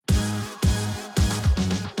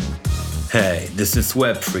Hey, this is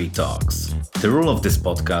Web3 Talks. The rule of this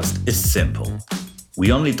podcast is simple.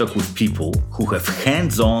 We only talk with people who have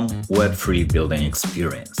hands-on Web3 building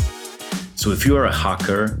experience. So if you are a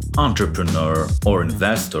hacker, entrepreneur, or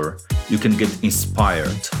investor, you can get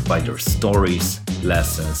inspired by their stories,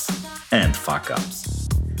 lessons, and fuck-ups.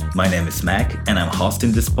 My name is Mac, and I'm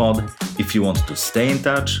hosting this pod. If you want to stay in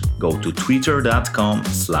touch, go to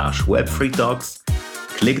twitter.com/web3talks,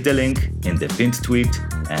 click the link in the pinned tweet,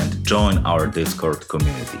 and join our Discord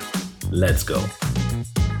community. Let's go.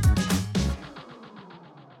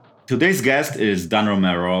 Today's guest is Dan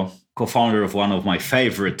Romero, co-founder of one of my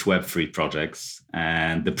favorite Web3 projects.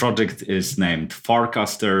 And the project is named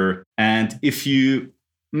Farcaster. And if you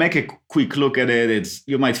make a quick look at it,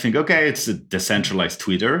 you might think, okay, it's a decentralized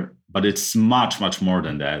Twitter, but it's much, much more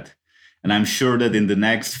than that. And I'm sure that in the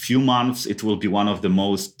next few months, it will be one of the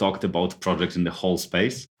most talked about projects in the whole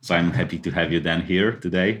space. So I'm happy to have you, Dan, here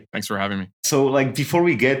today. Thanks for having me. So before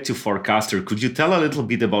we get to Farcaster, could you tell a little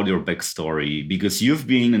bit about your backstory? Because you've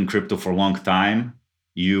been in crypto for a long time.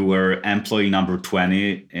 You were employee number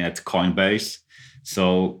 20 at Coinbase.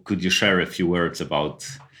 So could you share a few words about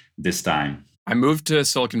this time? I moved to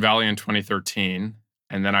Silicon Valley in 2013.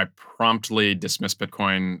 And then I promptly dismissed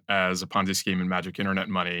Bitcoin as a Ponzi scheme and magic internet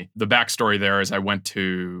money. The backstory there is I went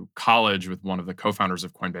to college with one of the co-founders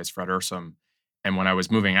of Coinbase, Fred Ursum. And when I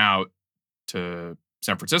was moving out to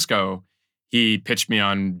San Francisco, he pitched me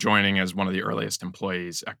on joining as one of the earliest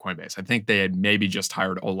employees at Coinbase. I think they had maybe just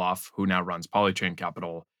hired Olaf, who now runs Polychain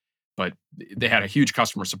Capital. But they had a huge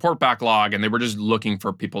customer support backlog, and they were just looking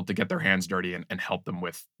for people to get their hands dirty and help them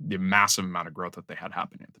with the massive amount of growth that they had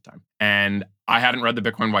happening at the time. And I hadn't read the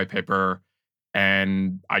Bitcoin white paper,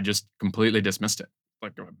 and I just completely dismissed it.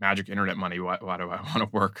 Like magic internet money, why do I want to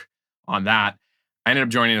work on that? I ended up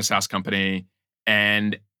joining a SaaS company,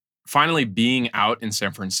 and finally being out in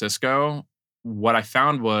San Francisco, what I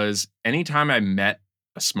found was anytime I met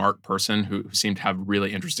a smart person who seemed to have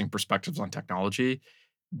really interesting perspectives on technology,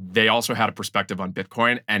 they also had a perspective on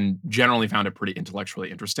Bitcoin and generally found it pretty intellectually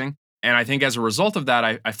interesting. And I think as a result of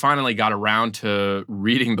that, I finally got around to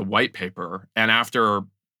reading the white paper. And after,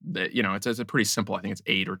 it's a pretty simple, I think it's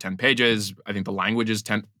 8 or 10 pages. I think the language is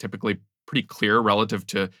typically pretty clear relative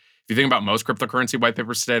to, if you think about most cryptocurrency white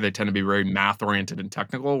papers today, they tend to be very math-oriented and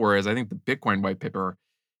technical, whereas I think the Bitcoin white paper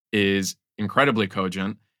is incredibly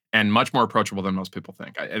cogent and much more approachable than most people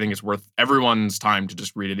think. I think it's worth everyone's time to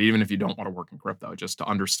just read it, even if you don't want to work in crypto, just to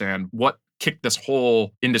understand what kicked this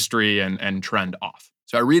whole industry and trend off.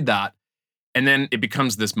 So I read that, and then it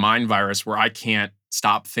becomes this mind virus where I can't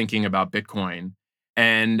stop thinking about Bitcoin.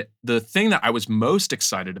 And the thing that I was most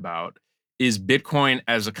excited about is Bitcoin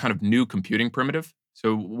as a kind of new computing primitive.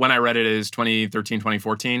 So when I read it is 2013,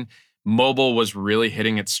 2014, mobile was really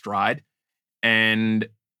hitting its stride. And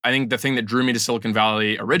I think the thing that drew me to Silicon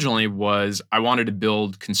Valley originally was I wanted to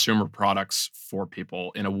build consumer products for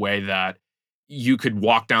people in a way that you could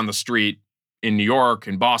walk down the street in New York,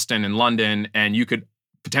 in Boston, in London, and you could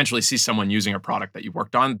potentially see someone using a product that you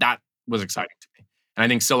worked on. That was exciting to me. And I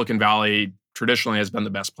think Silicon Valley traditionally has been the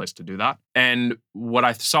best place to do that. And what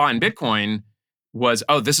I saw in Bitcoin was,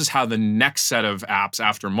 this is how the next set of apps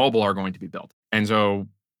after mobile are going to be built. And so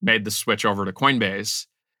made the switch over to Coinbase.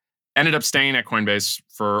 Ended up staying at Coinbase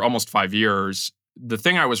for almost 5 years. The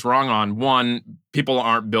thing I was wrong on, one, people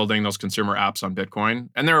aren't building those consumer apps on Bitcoin.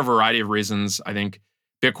 And there are a variety of reasons. I think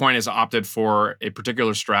Bitcoin has opted for a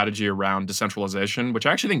particular strategy around decentralization, which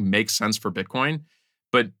I actually think makes sense for Bitcoin,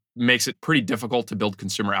 but makes it pretty difficult to build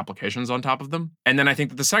consumer applications on top of them. And then I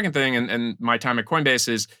think that the second thing, and my time at Coinbase,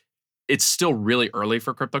 is it's still really early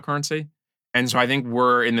for cryptocurrency. And so I think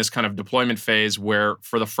we're in this kind of deployment phase where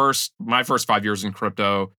for my first 5 years in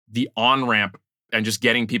crypto, the on-ramp and just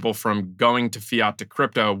getting people from going to fiat to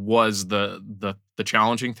crypto was the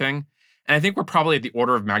challenging thing. And I think we're probably at the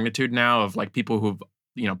order of magnitude now of people who've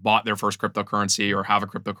bought their first cryptocurrency or have a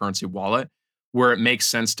cryptocurrency wallet, where it makes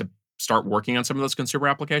sense to start working on some of those consumer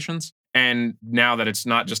applications. And now that it's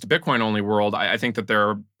not just a Bitcoin-only world, I think that there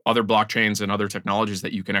are other blockchains and other technologies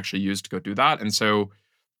that you can actually use to go do that. And so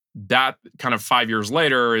that kind of 5 years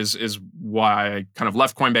later is why I kind of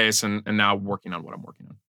left Coinbase and now working on what I'm working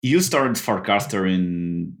on. You started Farcaster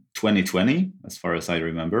in 2020, as far as I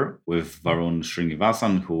remember, with Varun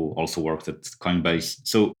Srinivasan, who also worked at Coinbase.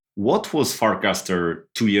 So what was Farcaster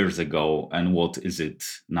 2 years ago and what is it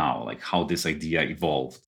now? How this idea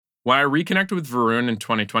evolved? When I reconnected with Varun in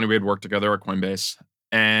 2020, we had worked together at Coinbase,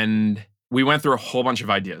 and we went through a whole bunch of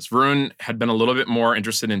ideas. Varun had been a little bit more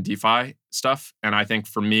interested in DeFi stuff. And I think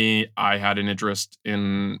for me, I had an interest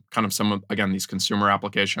in kind of some of, again, these consumer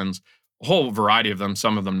applications, a whole variety of them,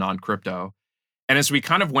 some of them non-crypto. And as we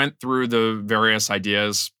kind of went through the various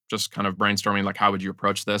ideas, just kind of brainstorming, like, how would you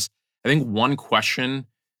approach this? I think one question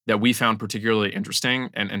that we found particularly interesting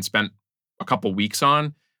and spent a couple weeks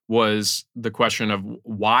on was the question of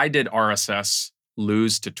why did RSS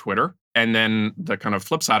lose to Twitter? And then the kind of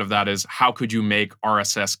flip side of that is how could you make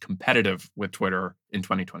RSS competitive with Twitter in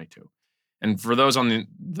 2022? And for those on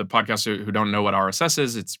the podcast who don't know what RSS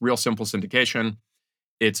is, it's real simple syndication.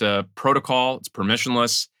 It's a protocol, it's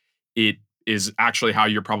permissionless. It is actually how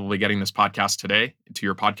you're probably getting this podcast today to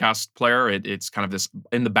your podcast player. It's kind of this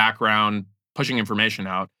in the background, pushing information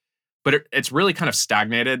out. But it's really kind of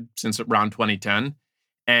stagnated since around 2010.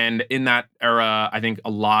 And in that era, I think a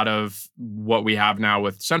lot of what we have now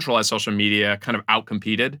with centralized social media kind of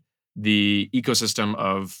outcompeted the ecosystem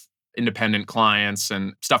of independent clients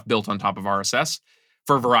and stuff built on top of RSS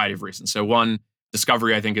for a variety of reasons. So one,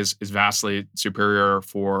 discovery, I think, is vastly superior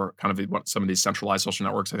for kind of some of these centralized social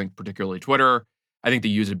networks, I think particularly Twitter. I think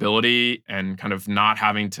the usability and kind of not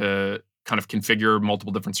having to kind of configure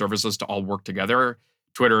multiple different services to all work together.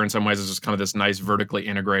 Twitter, in some ways, is just kind of this nice vertically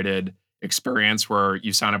integrated experience where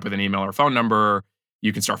you sign up with an email or phone number,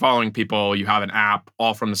 you can start following people, you have an app,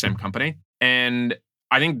 all from the same company. And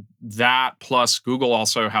I think that plus Google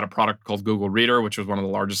also had a product called Google Reader, which was one of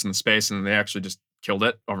the largest in the space, and they actually just killed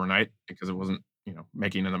it overnight because it wasn't,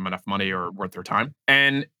 making them enough money or worth their time.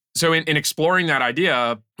 And so in exploring that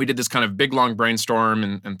idea, we did this kind of big, long brainstorm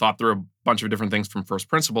and thought through a bunch of different things from first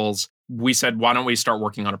principles. We said, why don't we start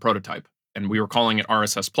working on a prototype? And we were calling it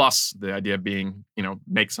RSS Plus, the idea being,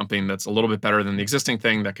 make something that's a little bit better than the existing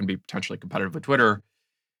thing that can be potentially competitive with Twitter.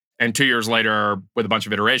 And 2 years later, with a bunch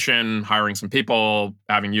of iteration, hiring some people,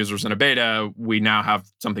 having users in a beta, we now have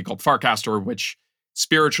something called Farcaster, which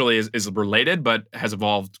spiritually is related, but has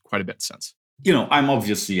evolved quite a bit since. I'm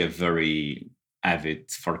obviously a very avid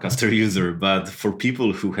Farcaster user, but for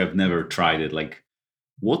people who have never tried it, like,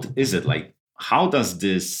 what is it like? How does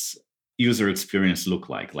this user experience look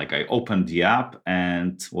like? Like, I open the app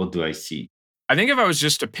and what do I see? I think if I was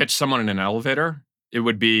just to pitch someone in an elevator, it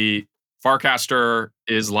would be Farcaster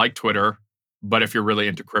is like Twitter, but if you're really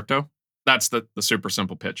into crypto, that's the super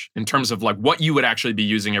simple pitch in terms of like what you would actually be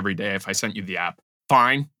using every day if I sent you the app.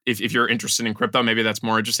 Fine. If you're interested in crypto, maybe that's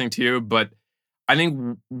more interesting to you. But I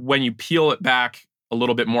think when you peel it back a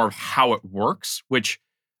little bit more of how it works, which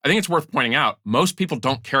I think it's worth pointing out, most people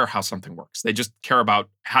don't care how something works. They just care about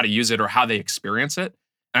how to use it or how they experience it.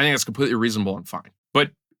 And I think that's completely reasonable and fine.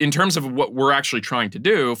 But in terms of what we're actually trying to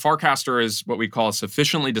do, Farcaster is what we call a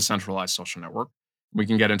sufficiently decentralized social network. We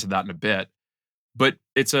can get into that in a bit. But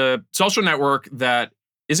it's a social network that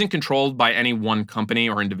isn't controlled by any one company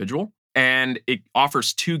or individual. And it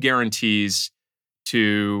offers two guarantees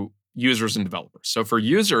to users and developers. So for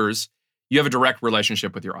users, you have a direct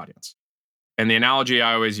relationship with your audience. And the analogy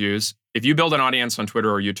I always use, if you build an audience on Twitter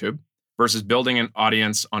or YouTube versus building an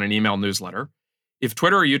audience on an email newsletter, if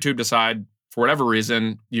Twitter or YouTube decide, for whatever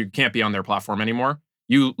reason, you can't be on their platform anymore,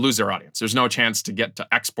 you lose their audience. There's no chance to get to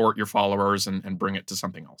export your followers and bring it to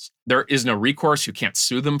something else. There is no recourse. You can't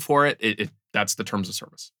sue them for it. That's the terms of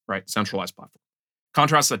service, right? Centralized platform.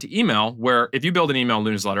 Contrast that to email, where if you build an email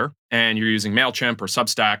newsletter and you're using MailChimp or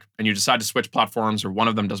Substack and you decide to switch platforms or one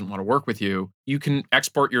of them doesn't want to work with you, you can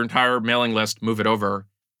export your entire mailing list, move it over,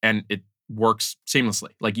 and it works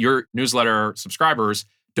seamlessly. Like your newsletter subscribers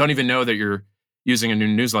don't even know that you're using a new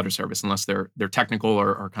newsletter service unless they're technical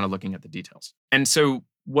or kind of looking at the details. And so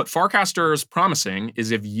what Farcaster is promising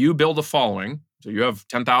is if you build a following, so you have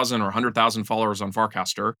 10,000 or 100,000 followers on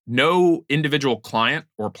Farcaster, no individual client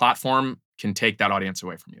or platform can take that audience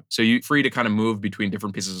away from you. So you're free to kind of move between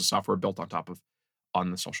different pieces of software built on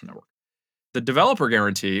the social network. The developer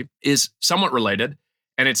guarantee is somewhat related,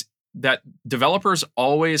 and it's that developers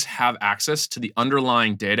always have access to the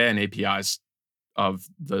underlying data and APIs of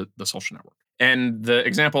the social network. And the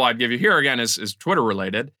example I'd give you here again is Twitter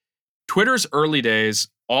related. Twitter's early days,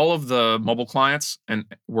 all of the mobile clients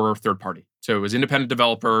were third party. So it was independent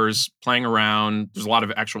developers playing around. There's a lot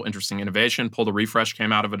of actual interesting innovation. Pull to Refresh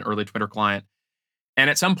came out of an early Twitter client. And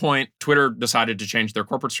at some point, Twitter decided to change their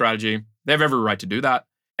corporate strategy. They have every right to do that.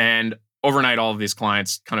 And overnight, all of these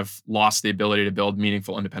clients kind of lost the ability to build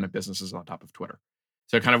meaningful independent businesses on top of Twitter.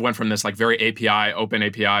 So it kind of went from this like very open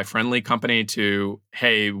API friendly company to,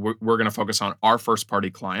 hey, we're going to focus on our first party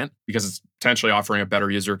client because it's potentially offering a better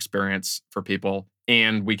user experience for people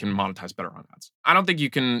and we can monetize better on ads. I don't think you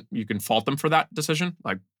can fault them for that decision,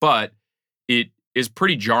 but it is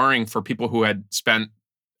pretty jarring for people who had spent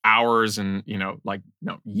hours and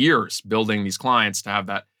years building these clients to have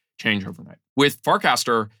that change overnight. With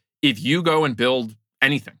Farcaster, if you go and build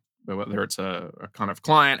anything, whether it's a kind of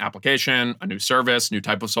client, application, a new service, new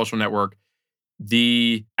type of social network,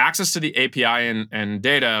 The access to the API and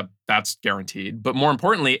data, that's guaranteed. But more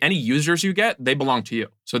importantly, any users you get, they belong to you.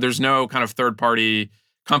 So there's no kind of third-party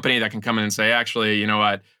company that can come in and say, actually, you know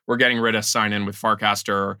what, we're getting rid of sign in with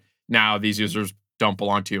Farcaster. Now these users don't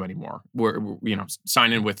belong to you anymore. We're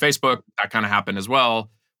sign in with Facebook. That kind of happened as well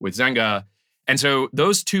with Zynga. And so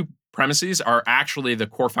those two premises are actually the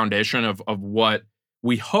core foundation of what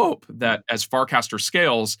we hope that as Farcaster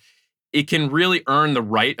scales, it can really earn the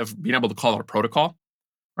right of being able to call it a protocol,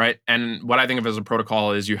 right? And what I think of as a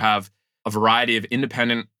protocol is you have a variety of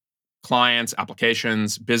independent clients,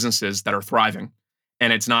 applications, businesses that are thriving,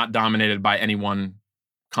 and it's not dominated by any one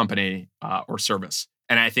company or service.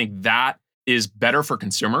 And I think that is better for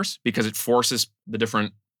consumers because it forces the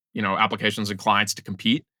different applications and clients to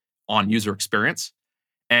compete on user experience.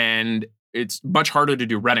 And it's much harder to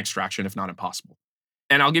do rent extraction, if not impossible.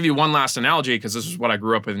 And I'll give you one last analogy because this is what I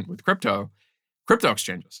grew up in with crypto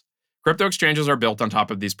exchanges. Crypto exchanges are built on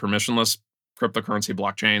top of these permissionless cryptocurrency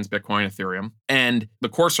blockchains, Bitcoin, Ethereum. And the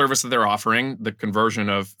core service that they're offering, the conversion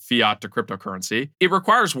of fiat to cryptocurrency, it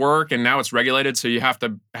requires work and now it's regulated. So you have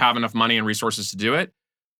to have enough money and resources to do it.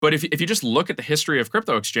 But if you just look at the history of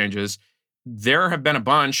crypto exchanges, there have been a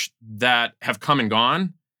bunch that have come and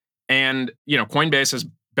gone. And, Coinbase has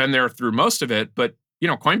been there through most of it, but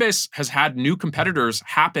Coinbase has had new competitors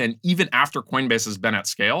happen even after Coinbase has been at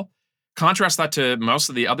scale. Contrast that to most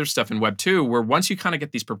of the other stuff in Web2, where once you kind of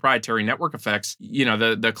get these proprietary network effects,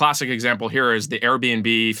 the classic example here is the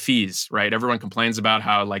Airbnb fees, right? Everyone complains about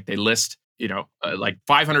how they list, like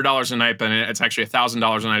 $500 a night, but it's actually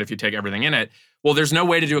 $1,000 a night if you take everything in it. Well, there's no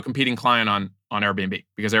way to do a competing client on Airbnb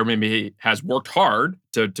because Airbnb has worked hard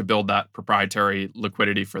to build that proprietary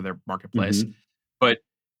liquidity for their marketplace. Mm-hmm. But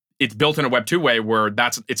it's built in a Web2 way where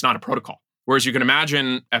it's not a protocol. Whereas you can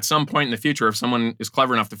imagine at some point in the future, if someone is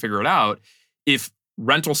clever enough to figure it out, if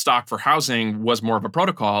rental stock for housing was more of a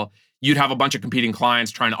protocol, you'd have a bunch of competing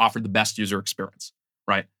clients trying to offer the best user experience,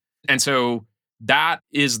 right? And so that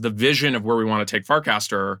is the vision of where we want to take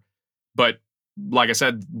Farcaster. But like I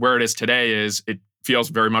said, where it is today is it feels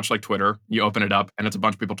very much like Twitter. You open it up and it's a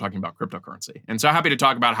bunch of people talking about cryptocurrency. And so happy to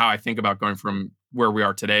talk about how I think about going from where we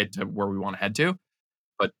are today to where we want to head to.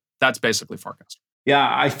 But that's basically Farcaster.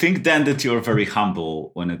 Yeah, I think then that you're very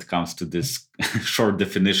humble when it comes to this short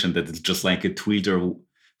definition that it's just like a Twitter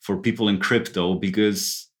for people in crypto,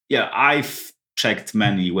 because I've checked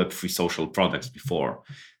many Web3 social products before.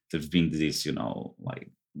 There's been this,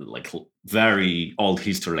 like very old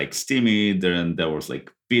history like Steamy, then there was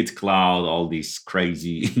like BitCloud, all these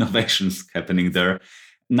crazy innovations happening there.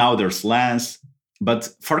 Now there's Lens, but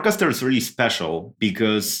Farcaster is really special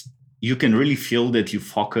because you can really feel that you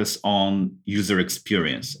focus on user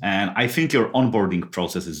experience. And I think your onboarding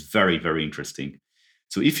process is very, very interesting.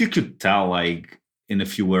 So if you could tell, in a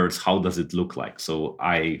few words, how does it look like? So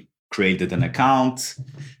I created an account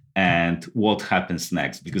and what happens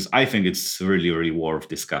next? Because I think it's really, really worth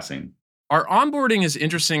discussing. Our onboarding is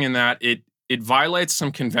interesting in that it violates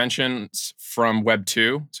some conventions from Web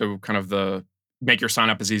 2. So kind of the make your sign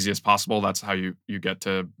up as easy as possible. That's how you get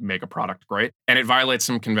to make a product great. And it violates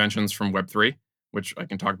some conventions from Web 3, which I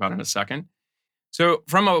can talk about in a second. So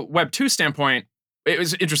from a Web 2 standpoint, it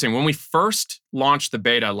was interesting. When we first launched the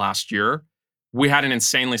beta last year, we had an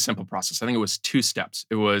insanely simple process. I think it was 2 steps.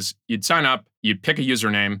 It was you'd sign up, you'd pick a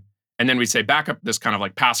username, and then we'd say back up this kind of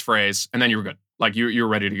like passphrase, and then you were good. Like you're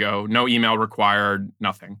ready to go. No email required,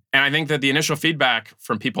 nothing. And I think that the initial feedback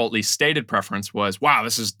from people, at least stated preference, was, wow,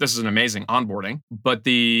 this is an amazing onboarding. But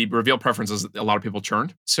the revealed preference is a lot of people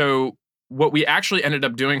churned. So what we actually ended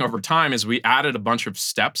up doing over time is we added a bunch of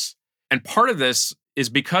steps. And part of this is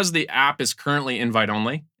because the app is currently invite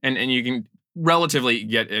only, and you can relatively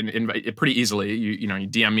get an invite pretty easily. You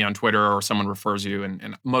DM me on Twitter or someone refers you,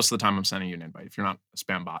 and most of the time I'm sending you an invite. If you're not a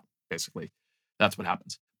spam bot, basically, that's what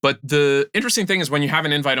happens. But the interesting thing is when you have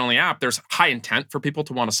an invite-only app, there's high intent for people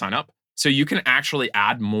to want to sign up. So you can actually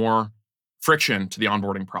add more friction to the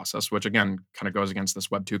onboarding process, which again, kind of goes against this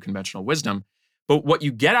Web 2 conventional wisdom. But what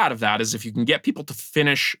you get out of that is if you can get people to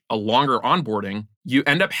finish a longer onboarding, you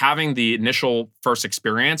end up having the initial first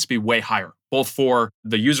experience be way higher, both for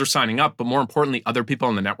the user signing up, but more importantly, other people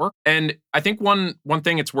in the network. And I think one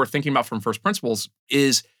thing it's worth thinking about from first principles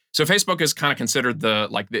is, so Facebook is kind of considered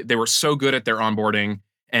they were so good at their onboarding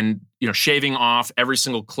and shaving off every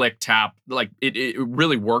single click, tap, it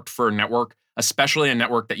really worked for a network, especially a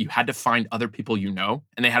network that you had to find other people and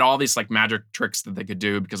they had all these magic tricks that they could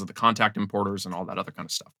do because of the contact importers and all that other kind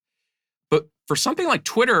of stuff. But for something like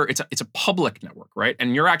Twitter, it's a public network, right?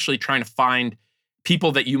 And you're actually trying to find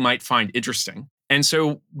people that you might find interesting. And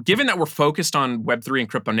so given that we're focused on Web3 and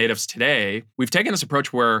crypto natives today, we've taken this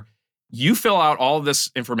approach where You fill out all of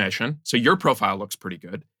this information, so your profile looks pretty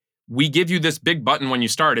good. We give you this big button when you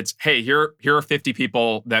start. It's, hey, here are 50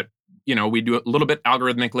 people that, we do a little bit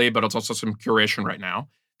algorithmically, but it's also some curation right now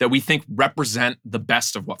that we think represent the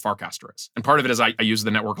best of what Farcaster is. And part of it is I use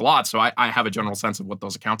the network a lot, so I have a general sense of what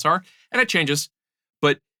those accounts are, and it changes.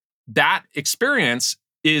 But that experience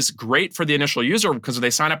is great for the initial user because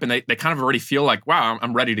they sign up and they kind of already feel like, wow,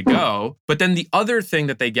 I'm ready to go. But then the other thing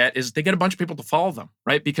that they get is they get a bunch of people to follow them,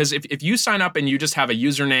 right? Because if you sign up and you just have a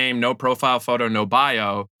username, no profile photo, no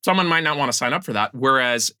bio, someone might not want to sign up for that.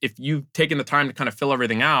 Whereas if you've taken the time to kind of fill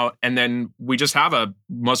everything out and then we just have a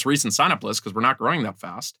most recent sign up list because we're not growing that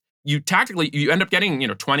fast, you end up getting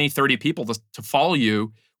 20, 30 people to follow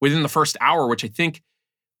you within the first hour, which I think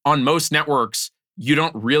on most networks, you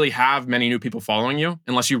don't really have many new people following you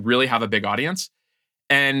unless you really have a big audience.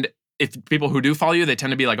 And if people who do follow you, they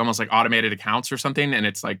tend to be like almost like automated accounts or something. And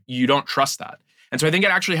it's like, you don't trust that. And so I think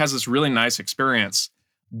it actually has this really nice experience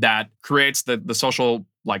that creates the social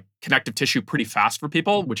like connective tissue pretty fast for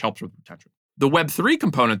people, which helps with retention. The Web3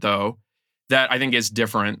 component though, that I think is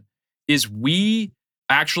different is we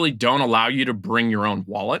actually don't allow you to bring your own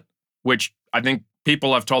wallet, which I think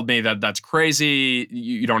people have told me that that's crazy.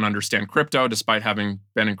 You don't understand crypto, despite having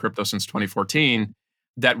been in crypto since 2014.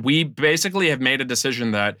 That we basically have made a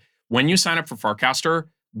decision that when you sign up for Farcaster,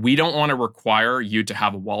 we don't want to require you to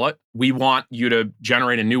have a wallet. We want you to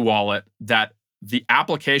generate a new wallet that the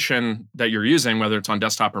application that you're using, whether it's on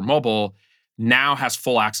desktop or mobile, now has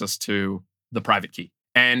full access to the private key.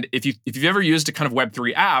 And if you've ever used a kind of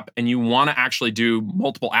Web3 app and you want to actually do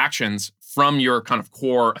multiple actions from your kind of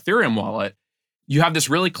core Ethereum wallet, you have this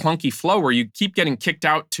really clunky flow where you keep getting kicked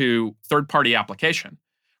out to third-party application,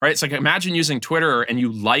 right? It's like imagine using Twitter and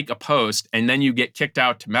you like a post and then you get kicked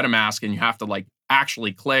out to MetaMask and you have to like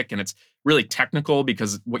actually click and it's really technical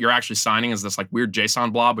because what you're actually signing is this like weird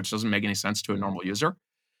JSON blob, which doesn't make any sense to a normal user.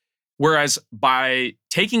 Whereas by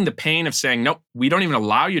taking the pain of saying, nope, we don't even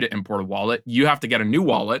allow you to import a wallet, you have to get a new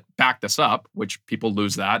wallet, back this up, which people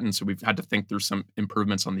lose that. And so we've had to think through some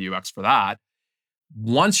improvements on the UX for that.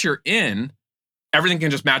 Once you're in, everything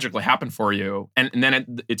can just magically happen for you. And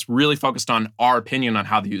then it's really focused on our opinion on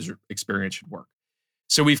how the user experience should work.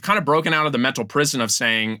 So we've kind of broken out of the mental prison of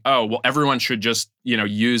saying, oh, well, everyone should just,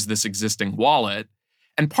 use this existing wallet.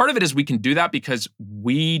 And part of it is we can do that because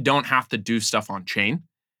we don't have to do stuff on chain,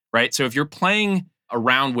 right? So if you're playing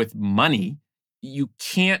around with money, you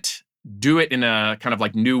can't do it in a kind of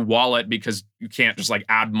like new wallet because you can't just like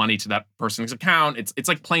add money to that person's account. It's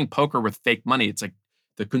like playing poker with fake money. It's like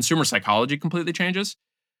the consumer psychology completely changes.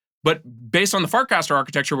 But based on the Farcaster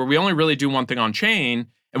architecture, where we only really do one thing on chain,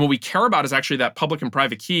 and what we care about is actually that public and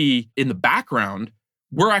private key in the background,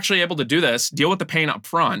 we're actually able to do this, deal with the pain up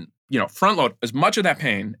front, front load as much of that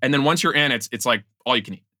pain. And then once you're in, it's like all you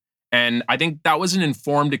can eat. And I think that was an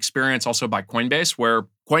informed experience also by Coinbase, where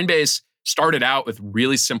Coinbase started out with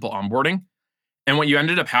really simple onboarding. And what you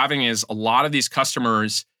ended up having is a lot of these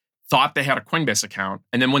customers thought they had a Coinbase account.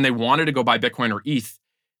 And then when they wanted to go buy Bitcoin or ETH,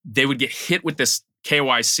 they would get hit with this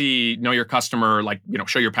KYC, know your customer, like,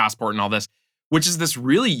 show your passport and all this, which is this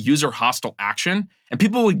really user hostile action. And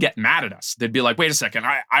people would get mad at us. They'd be like, wait a second,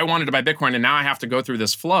 I wanted to buy Bitcoin and now I have to go through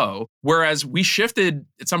this flow. Whereas we shifted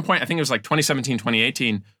at some point, I think it was like 2017,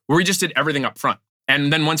 2018, where we just did everything up front.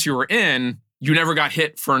 And then once you were in, you never got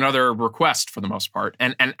hit for another request for the most part.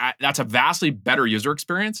 And that's a vastly better user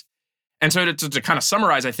experience. And so to kind of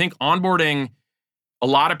summarize, I think onboarding, a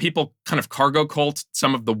lot of people kind of cargo cult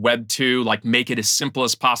some of the Web 2, like make it as simple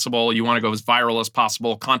as possible. You want to go as viral as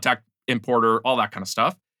possible, contact importer, all that kind of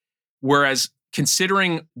stuff. Whereas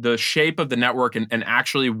considering the shape of the network and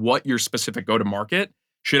actually what your specific go-to-market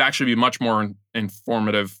should actually be much more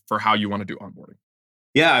informative for how you want to do onboarding.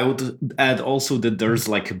 Yeah, I would add also that there's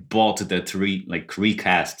like a bot that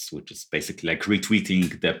recasts, which is basically like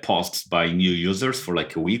retweeting the posts by new users for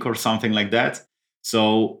like a week or something like that.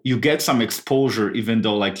 So you get some exposure, even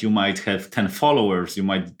though like you might have 10 followers, you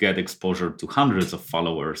might get exposure to hundreds of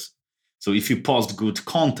followers. So if you post good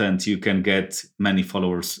content, you can get many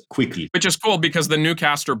followers quickly. Which is cool because the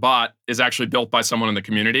Newcaster bot is actually built by someone in the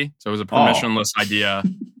community. So it was a permissionless idea.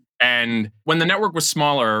 And when the network was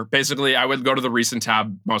smaller, basically I would go to the recent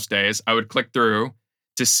tab most days. I would click through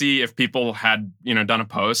to see if people had, done a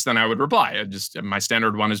post, and I would reply. My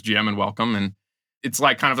standard one is GM and welcome. And it's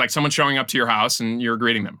like kind of like someone showing up to your house and you're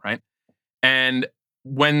greeting them, right? And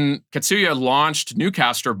when Katsuya launched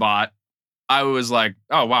Newcaster bot, I was like,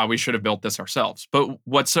 oh, wow, we should have built this ourselves. But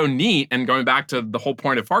what's so neat, and going back to the whole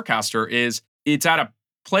point of Farcaster, is it's at a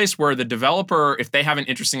place where the developer, if they have an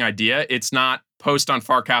interesting idea, it's not post on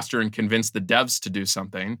Farcaster and convince the devs to do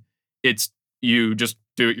something. It's you just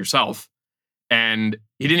do it yourself. And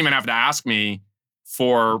he didn't even have to ask me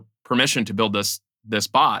for permission to build this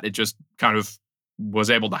bot. It just kind of was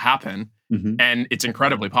able to happen. And it's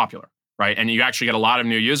incredibly popular, right? And you actually get a lot of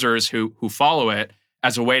new users who follow it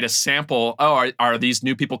as a way to sample, are these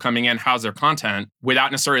new people coming in? How's their content?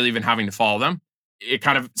 Without necessarily even having to follow them. It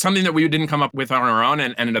kind of something that we didn't come up with on our own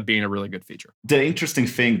and ended up being a really good feature. The interesting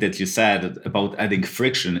thing that you said about adding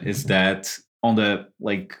friction is that on the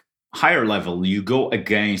higher level, you go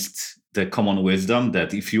against the common wisdom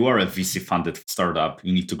that if you are a VC funded startup,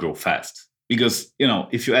 you need to grow fast. Because,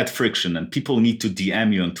 if you add friction and people need to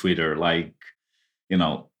DM you on Twitter,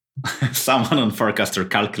 someone on Farcaster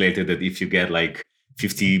calculated that if you get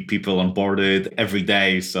 50 people onboarded every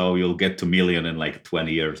day, so you'll get to million in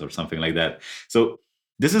 20 years or something like that. So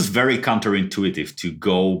this is very counterintuitive to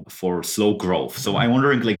go for slow growth. So I'm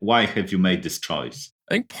wondering, why have you made this choice?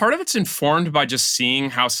 I think part of it's informed by just seeing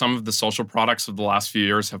how some of the social products of the last few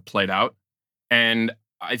years have played out. And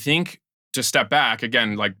I think to step back,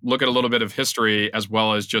 again, look at a little bit of history as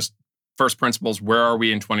well as just first principles. Where are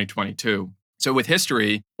we in 2022? So with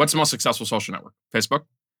history, what's the most successful social network? Facebook.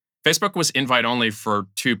 Facebook was invite only for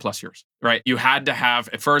 2+ years, right? You had to have,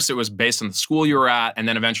 at first it was based on the school you were at, and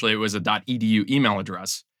then eventually it was a .edu email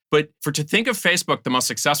address. But to think of Facebook, the most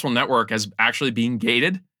successful network, as actually being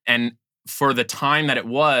gated, and for the time that it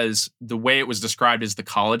was, the way it was described as the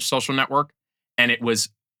college social network, and it was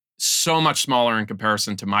so much smaller in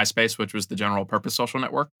comparison to MySpace, which was the general purpose social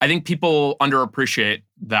network. I think people underappreciate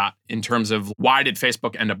that in terms of why did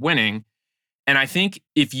Facebook end up winning? And I think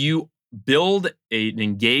if you build an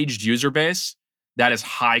engaged user base that is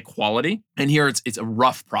high quality, and here it's a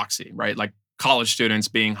rough proxy, right? Like college students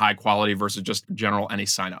being high quality versus just general any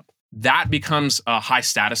sign up. That becomes a high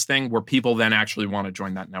status thing where people then actually want to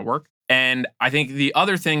join that network. And I think the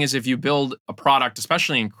other thing is if you build a product,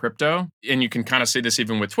 especially in crypto, and you can kind of see this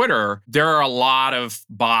even with Twitter, there are a lot of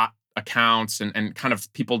bot accounts and kind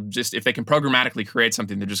of people just, if they can programmatically create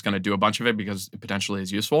something, they're just going to do a bunch of it because it potentially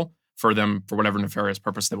is useful for them for whatever nefarious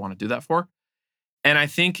purpose they want to do that for. And I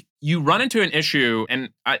think you run into an issue, and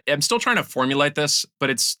I'm still trying to formulate this, but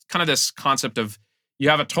it's kind of this concept of you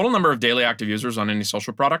have a total number of daily active users on any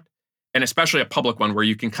social product, and especially a public one where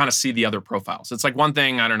you can kind of see the other profiles. It's like one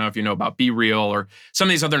thing, I don't know if you know about Be Real or some of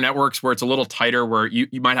these other networks where it's a little tighter, where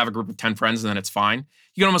you might have a group of 10 friends and then it's fine.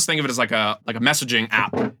 You can almost think of it as like a messaging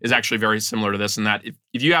app is actually very similar to this, in that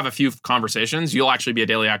if you have a few conversations, you'll actually be a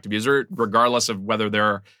daily active user, regardless of whether there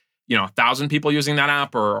are 1,000 people using that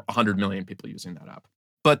app or 100 million people using that app.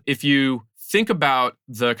 But if you think about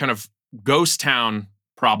the kind of ghost town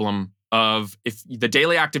problem of if the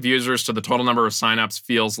daily active users to the total number of signups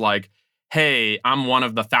feels like, hey, I'm one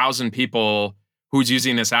of the 1,000 people who's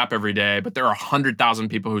using this app every day, but there are 100,000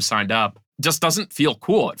 people who signed up, just doesn't feel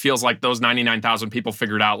cool. It feels like those 99,000 people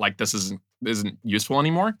figured out like this isn't useful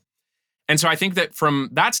anymore. And so I think that from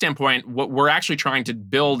that standpoint, what we're actually trying to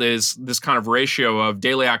build is this kind of ratio of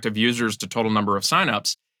daily active users to total number of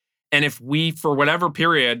signups. And if we, for whatever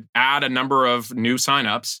period, add a number of new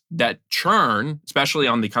signups that churn, especially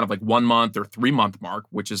on the kind of like 1 month or 3 month mark,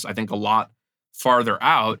 which is, I think, a lot farther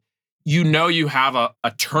out, you have a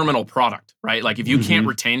terminal product, right? Like if you can't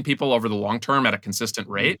retain people over the long term at a consistent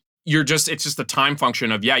rate, it's just a time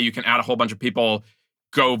function of, you can add a whole bunch of people,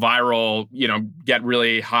 go viral, get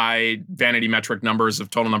really high vanity metric numbers of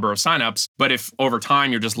total number of signups. But if over time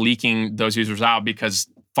you're just leaking those users out because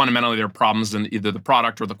fundamentally there are problems in either the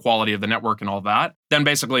product or the quality of the network and all that, then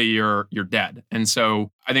basically you're dead. And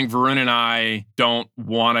so I think Varun and I don't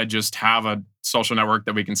want to just have a social network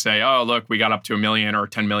that we can say, oh, look, we got up to 1 million or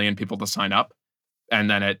 10 million people to sign up, and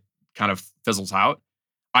then it kind of fizzles out.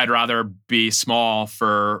 I'd rather be small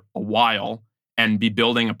for a while and be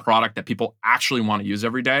building a product that people actually want to use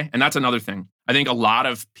every day. And that's another thing. I think a lot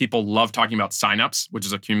of people love talking about signups, which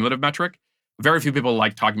is a cumulative metric. Very few people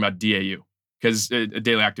like talking about DAU, because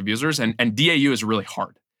daily active users, and DAU is really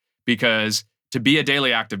hard, because to be a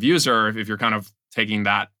daily active user, if you're kind of taking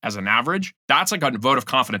that as an average, that's like a vote of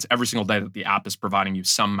confidence every single day that the app is providing you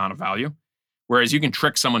some amount of value. Whereas you can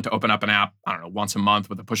trick someone to open up an app, I don't know, once a month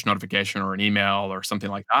with a push notification or an email or something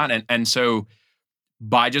like that. And so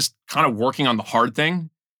by just kind of working on the hard thing,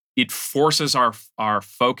 it forces our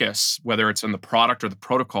focus, whether it's in the product or the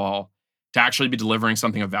protocol, to actually be delivering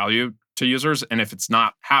something of value to users. And if it's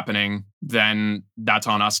not happening, then that's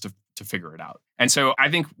on us to figure it out. And so I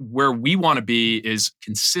think where we want to be is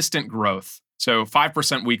consistent growth. So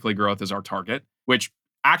 5% weekly growth is our target, which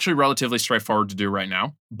actually relatively straightforward to do right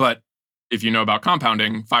now. But if you know about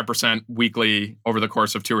compounding, 5% weekly over the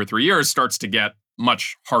course of 2 or 3 years starts to get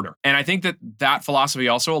much harder. And I think that philosophy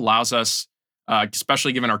also allows us,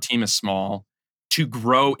 especially given our team is small, to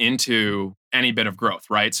grow into any bit of growth,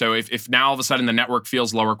 right? So if now all of a sudden the network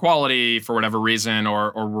feels lower quality for whatever reason,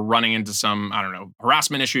 or we're running into some, I don't know,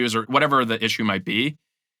 harassment issues or whatever the issue might be,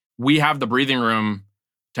 we have the breathing room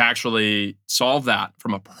to actually solve that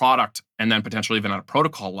from a product and then potentially even at a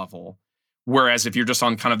protocol level. Whereas if you're just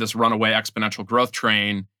on kind of this runaway exponential growth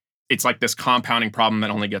train, it's like this compounding problem that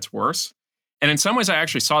only gets worse. And in some ways, I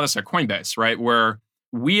actually saw this at Coinbase, right? Where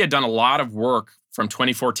we had done a lot of work from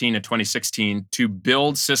 2014 to 2016 to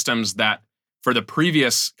build systems that for the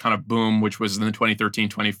previous kind of boom, which was in the 2013,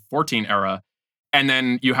 2014 era. And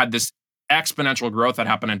then you had this exponential growth that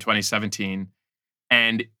happened in 2017.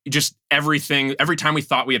 And just everything, every time we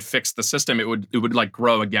thought we had fixed the system, it would like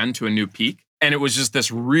grow again to a new peak. And it was just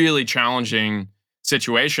this really challenging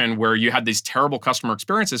situation where you had these terrible customer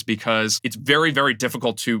experiences because it's very, very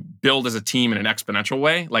difficult to build as a team in an exponential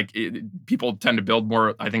way. Like people tend to build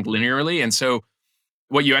more, I think, linearly. And so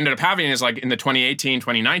what you ended up having is like in the 2018,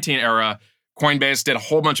 2019 era, Coinbase did a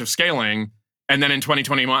whole bunch of scaling. And then in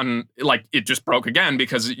 2021, like it just broke again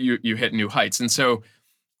because you hit new heights. And so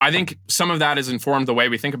I think some of that is informed the way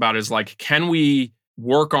we think about it is like, can we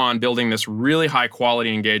work on building this really high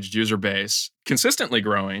quality engaged user base, consistently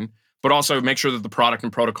growing, but also make sure that the product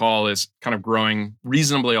and protocol is kind of growing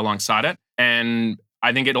reasonably alongside it. And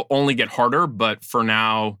I think it'll only get harder, but for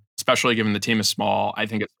now, especially given the team is small, I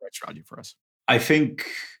think it's the right strategy for us. I think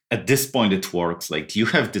at this point it works. Like you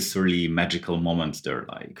have this really magical moments there.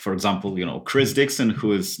 Like, for example, Chris Dixon,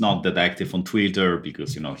 who is not that active on Twitter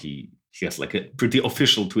because, he has like a pretty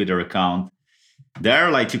official Twitter account.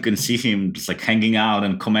 There, like you can see him just like hanging out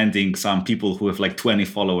and commenting some people who have like 20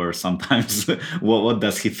 followers sometimes. what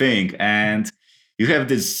does he think? And you have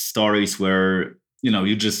these stories where,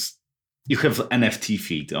 you have NFT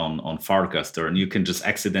feed on Farcaster and you can just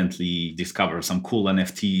accidentally discover some cool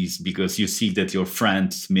NFTs because you see that your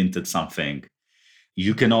friend minted something.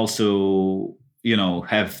 You can also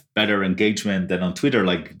have better engagement than on Twitter,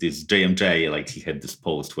 like this JMJ, like he had this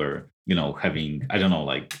post where, having, I don't know,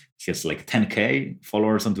 like he has like 10K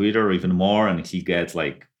followers on Twitter or even more, and he gets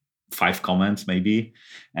like 5 comments maybe.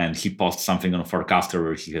 And he posts something on Farcaster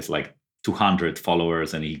where he has like 200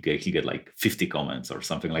 followers and he get like 50 comments or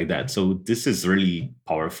something like that. So this is really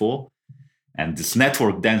powerful. And this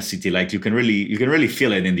network density, like you can really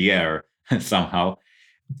feel it in the air somehow.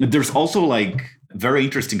 There's also like very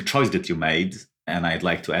interesting choice that you made, and I'd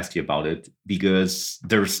like to ask you about it because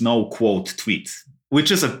there's no quote tweet,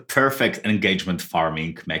 which is a perfect engagement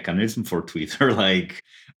farming mechanism for Twitter. Like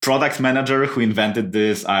product manager who invented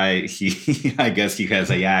this, I guess he has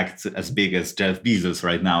a yacht as big as Jeff Bezos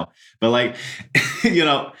right now. But like,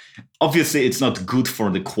 obviously it's not good for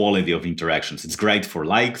the quality of interactions. It's great for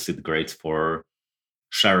likes, it's great for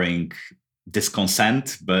sharing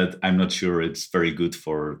disconsent, but I'm not sure it's very good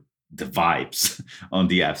for the vibes on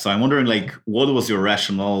the app. So I'm wondering, like, what was your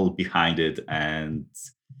rationale behind it? And,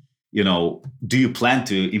 do you plan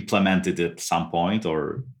to implement it at some point,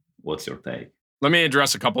 or what's your take? Let me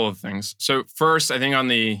address a couple of things. So first, I think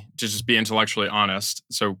to just be intellectually honest.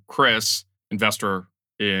 So Chris, investor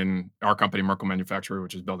in our company, Merkle Manufacturer,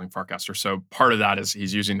 which is building Farcaster. So part of that is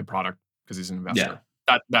he's using the product because he's an investor.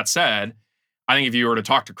 Yeah. That said, I think if you were to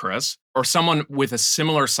talk to Chris or someone with a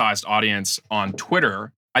similar sized audience on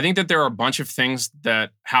Twitter, I think that there are a bunch of things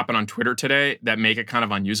that happen on Twitter today that make it kind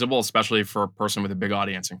of unusable, especially for a person with a big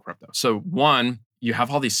audience in crypto. So one, you have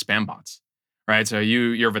all these spam bots, right? So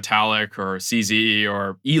you're Vitalik or CZ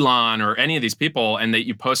or Elon or any of these people, and that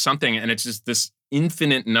you post something and it's just this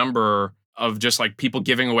infinite number of just like people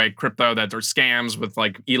giving away crypto that are scams with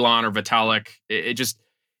like Elon or Vitalik. It just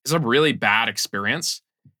is a really bad experience.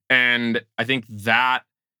 And I think that,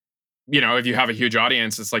 if you have a huge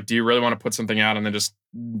audience, it's like, do you really want to put something out and then just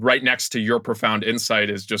right next to your profound insight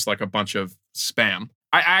is just like a bunch of spam?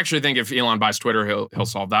 I actually think if Elon buys Twitter, he'll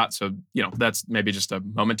solve that. So, that's maybe just a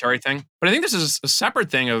momentary thing. But I think this is a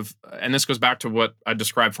separate thing and this goes back to what I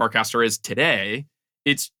described Farcaster is today.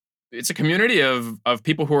 It's a community of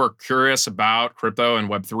people who are curious about crypto and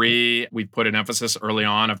web3. We put an emphasis early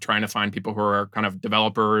on of trying to find people who are kind of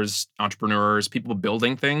developers, entrepreneurs, people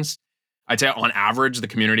building things. I'd say on average, the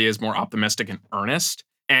community is more optimistic and earnest.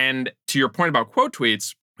 And to your point about quote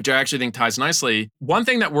tweets, which I actually think ties nicely, one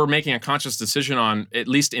thing that we're making a conscious decision on, at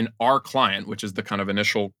least in our client, which is the kind of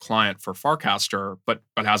initial client for Farcaster, but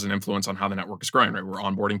has an influence on how the network is growing, right? We're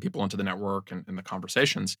onboarding people into the network and the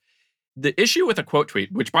conversations. The issue with a quote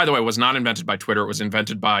tweet, which by the way was not invented by Twitter, it was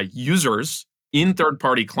invented by users in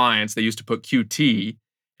third-party clients. They used to put QT.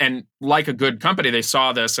 And like a good company, they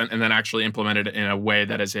saw this and then actually implemented it in a way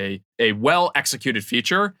that is a well-executed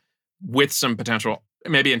feature with some potential,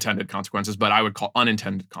 maybe intended consequences, but I would call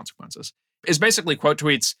unintended consequences. is basically quote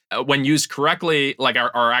tweets, when used correctly, like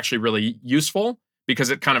are actually really useful because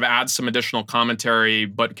it kind of adds some additional commentary,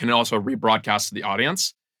 but can also rebroadcast to the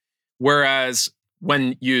audience. Whereas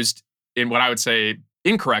when used in what I would say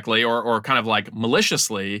incorrectly or kind of like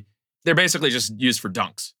maliciously, they're basically just used for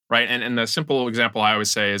dunks, right? And the simple example I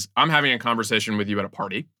always say is I'm having a conversation with you at a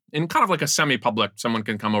party in kind of like a semi-public, someone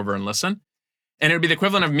can come over and listen. And it would be the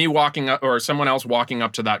equivalent of me walking up or someone else walking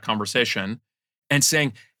up to that conversation and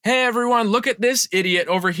saying, hey, everyone, look at this idiot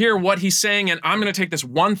over here, what he's saying. And I'm going to take this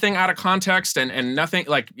one thing out of context and nothing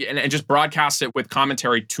like, and just broadcast it with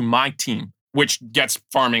commentary to my team, which gets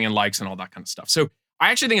farming and likes and all that kind of stuff. So I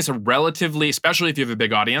actually think it's a relatively, especially if you have a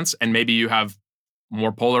big audience and maybe you have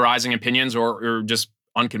more polarizing opinions or just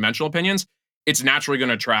unconventional opinions, it's naturally going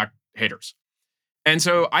to attract haters. And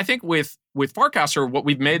so I think with Farcaster, what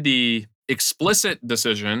we've made the explicit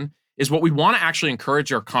decision is what we want to actually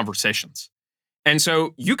encourage are conversations. And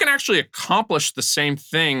so you can actually accomplish the same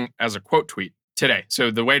thing as a quote tweet today. So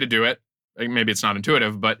the way to do it, maybe it's not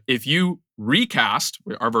intuitive, but if you recast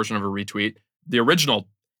our version of a retweet, the original,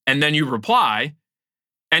 and then you reply,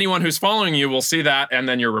 anyone who's following you will see that and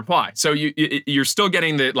then your reply. So you're still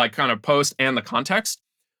getting the like kind of post and the context,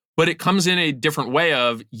 but it comes in a different way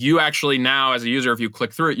of you actually now as a user, if you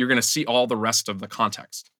click through it, you're going to see all the rest of the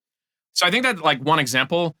context. So I think that like one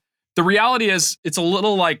example, the reality is it's a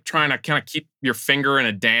little like trying to kind of keep your finger in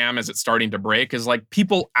a dam as it's starting to break is like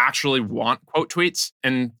people actually want quote tweets,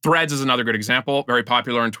 and Threads is another good example, very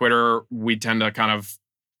popular on Twitter. We tend to kind of,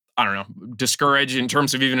 I don't know, discourage in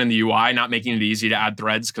terms of even in the UI, not making it easy to add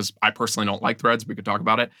threads because I personally don't like threads. We could talk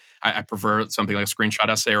about it. I prefer something like a screenshot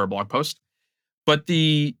essay or a blog post. But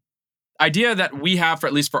the idea that we have, for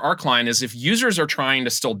at least for our client, is if users are trying to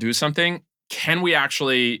still do something, can we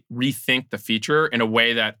actually rethink the feature in a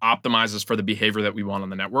way that optimizes for the behavior that we want on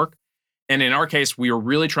the network? And in our case, we are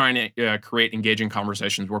really trying to create engaging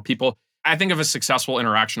conversations where people, I think of a successful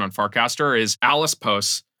interaction on Farcaster is Alice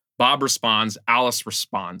posts, Bob responds, Alice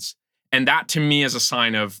responds. And that to me is a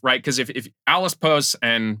sign of, right? Because if Alice posts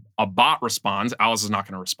and a bot responds, Alice is not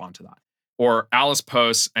going to respond to that. Or Alice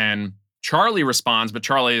posts and Charlie responds, but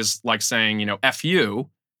Charlie is like saying, F you,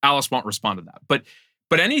 Alice won't respond to that.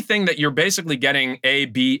 But anything that you're basically getting A,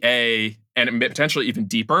 B, A, and potentially even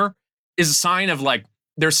deeper is a sign of like,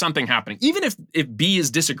 there's something happening. Even if B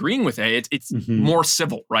is disagreeing with A, it's more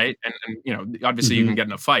civil, right? And obviously you can get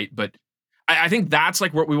in a fight, but I think that's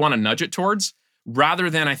like what we want to nudge it towards, rather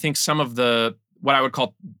than I think some of the, what I would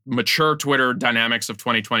call mature Twitter dynamics of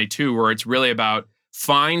 2022, where it's really about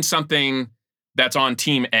find something that's on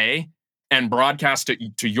team A and broadcast it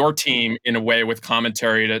to your team in a way with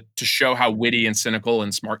commentary to show how witty and cynical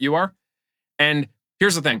and smart you are. And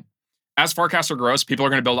here's the thing. As Farcaster grows, people are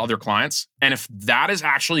going to build other clients. And if that is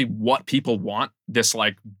actually what people want, this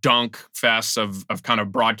like dunk fest of kind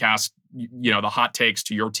of broadcast, the hot takes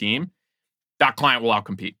to your team, that client will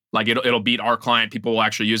outcompete. Like it'll beat our client. People will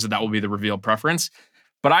actually use it. That will be the revealed preference.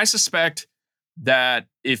 But I suspect that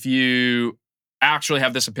if you actually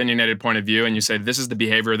have this opinionated point of view and you say, this is the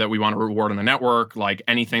behavior that we want to reward on the network, like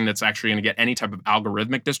anything that's actually going to get any type of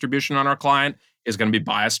algorithmic distribution on our client is going to be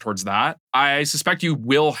biased towards that. I suspect you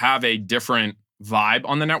will have a different vibe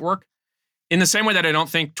on the network. In the same way that I don't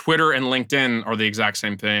think Twitter and LinkedIn are the exact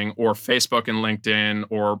same thing, or Facebook and LinkedIn,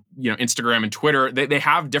 or Instagram and Twitter, they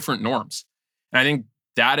have different norms. And I think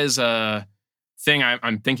that is a thing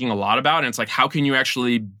I'm thinking a lot about. And it's like, how can you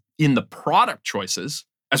actually, in the product choices,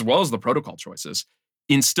 as well as the protocol choices,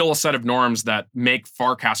 instill a set of norms that make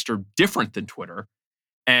Farcaster different than Twitter?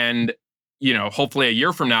 And, hopefully a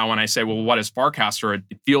year from now, when I say, well, what is Farcaster?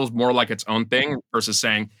 It feels more like its own thing versus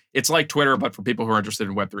saying it's like Twitter, but for people who are interested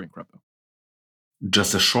in Web3 and crypto.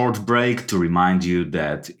 Just a short break to remind you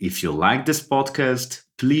that if you like this podcast,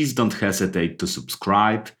 please don't hesitate to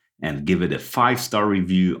subscribe and give it a 5-star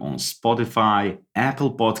review on Spotify,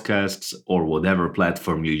 Apple Podcasts, or whatever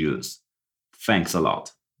platform you use. Thanks a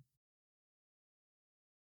lot.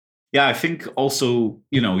 Yeah, I think also,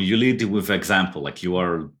 you lead with example, like you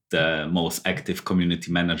are the most active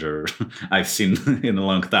community manager I've seen in a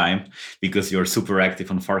long time, because you're super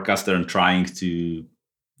active on Farcaster and trying to,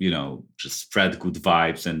 just spread good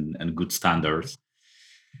vibes and good standards.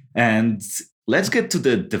 And let's get to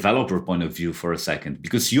the developer point of view for a second,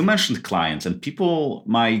 because you mentioned clients and people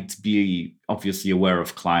might be obviously aware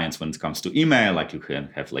of clients when it comes to email, like you can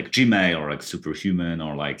have like Gmail or like Superhuman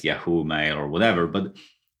or like Yahoo Mail or whatever, but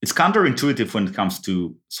it's counterintuitive when it comes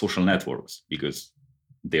to social networks because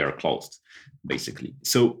they are closed, basically.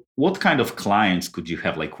 So what kind of clients could you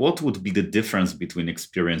have? Like what would be the difference between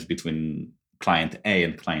client A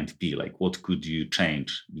and client B? Like what could you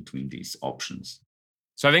change between these options?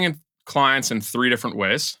 So I think in clients in three different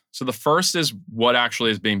ways. So the first is what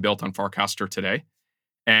actually is being built on Farcaster today.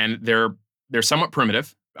 And they're somewhat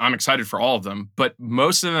primitive. I'm excited for all of them, but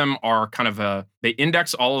most of them are kind of they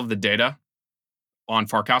index all of the data on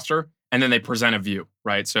Farcaster, and then they present a view,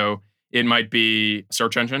 right? So it might be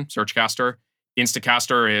search engine, Searchcaster.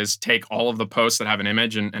 Instacaster is take all of the posts that have an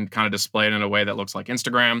image and kind of display it in a way that looks like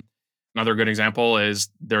Instagram. Another good example is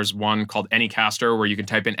there's one called Anycaster where you can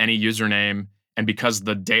type in any username, and because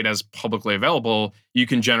the data is publicly available, you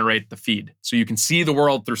can generate the feed. So you can see the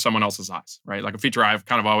world through someone else's eyes, right? Like a feature I've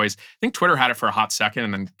kind of always, I think Twitter had it for a hot second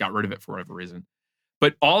and then got rid of it for whatever reason.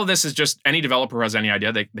 But all of this is just any developer who has any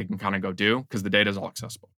idea, they can kind of go do because the data is all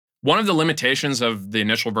accessible. One of the limitations of the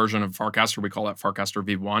initial version of Farcaster, we call that Farcaster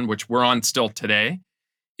V1, which we're on still today,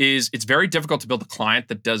 is it's very difficult to build a client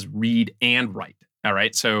that does read and write. All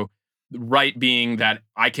right. So write being that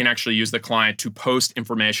I can actually use the client to post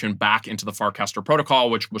information back into the Farcaster protocol,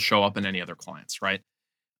 which will show up in any other clients, right?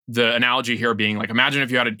 The analogy here being like, imagine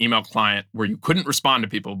if you had an email client where you couldn't respond to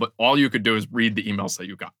people, but all you could do is read the emails that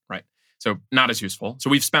you got, right? So not as useful. So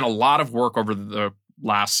we've spent a lot of work over the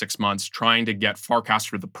last 6 months trying to get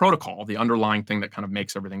Farcaster, the protocol, the underlying thing that kind of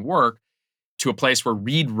makes everything work, to a place where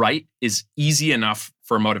read-write is easy enough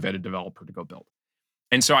for a motivated developer to go build.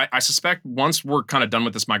 And so I suspect once we're kind of done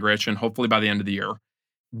with this migration, hopefully by the end of the year,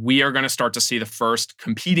 we are going to start to see the first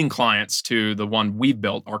competing clients to the one we've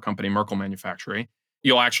built, our company, Merkle Manufacturing.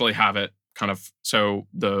 You'll actually have it kind of, so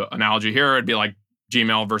the analogy here would be like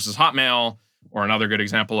Gmail versus Hotmail, or another good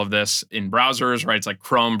example of this in browsers, right? It's like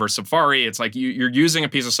Chrome versus Safari. It's like you're using a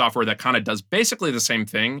piece of software that kind of does basically the same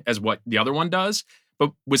thing as what the other one does,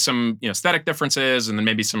 but with some aesthetic differences and then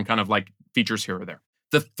maybe some kind of like features here or there.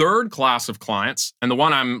 The third class of clients, and the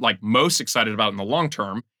one I'm like most excited about in the long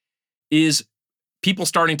term, is people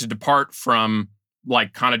starting to depart from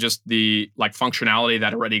like kind of just the like functionality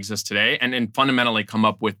that already exists today and then fundamentally come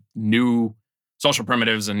up with new social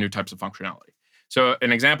primitives and new types of functionality. So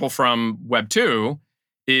an example from Web2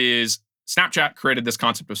 is Snapchat created this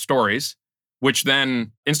concept of stories, which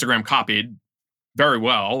then Instagram copied very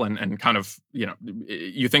well and kind of,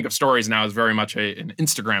 you think of stories now as very much an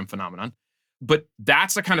Instagram phenomenon. But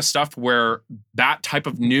that's the kind of stuff where that type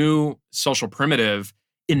of new social primitive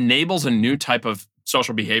enables a new type of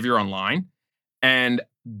social behavior online. And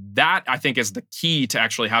that, I think, is the key to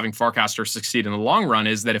actually having Farcaster succeed in the long run,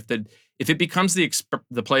 is that if it becomes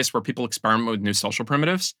the place where people experiment with new social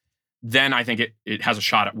primitives, then I think it has a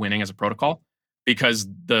shot at winning as a protocol, because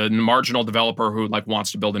the marginal developer who like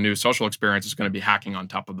wants to build a new social experience is going to be hacking on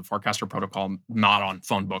top of the Farcaster protocol, not on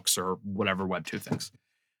phone books or whatever Web2 thinks.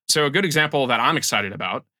 So a good example that I'm excited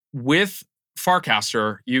about, with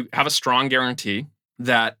Farcaster, you have a strong guarantee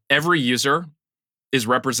that every user is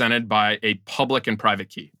represented by a public and private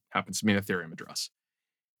key, happens to be an Ethereum address.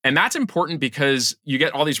 And that's important because you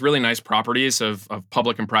get all these really nice properties of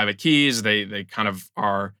public and private keys. They kind of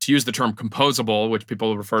are, to use the term composable, which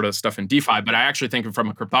people refer to stuff in DeFi, but I actually think from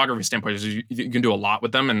a cryptography standpoint, you can do a lot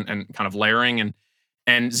with them and kind of layering.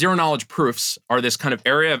 And zero-knowledge proofs are this kind of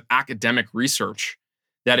area of academic research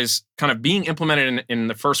that is kind of being implemented in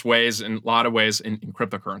the first ways, in a lot of ways, in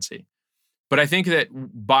cryptocurrency. But I think that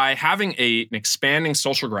by having an expanding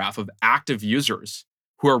social graph of active users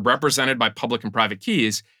who are represented by public and private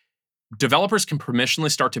keys, developers can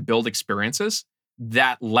permissionally start to build experiences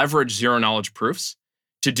that leverage zero-knowledge proofs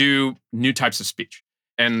to do new types of speech.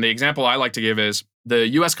 And the example I like to give is the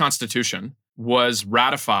US Constitution was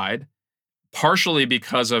ratified partially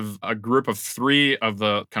because of a group of three of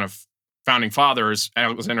the kind of founding fathers,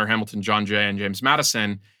 Alexander Hamilton, John Jay, and James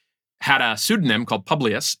Madison, had a pseudonym called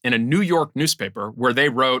Publius in a New York newspaper where they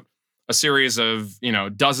wrote a series of,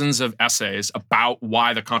 dozens of essays about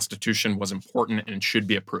why the Constitution was important and should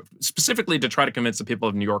be approved, specifically to try to convince the people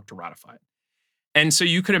of New York to ratify it. And so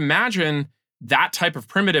you could imagine that type of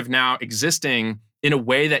primitive now existing in a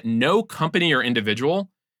way that no company or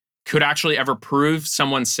individual could actually ever prove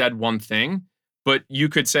someone said one thing. But you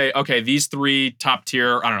could say, okay, these three top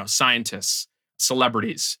tier, scientists,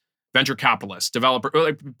 celebrities, venture capitalists, developer,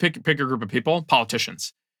 pick a group of people,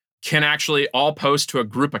 politicians, can actually all post to a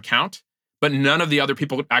group account, but none of the other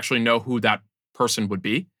people actually know who that person would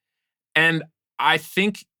be. And I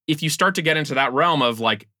think if you start to get into that realm of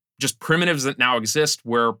like just primitives that now exist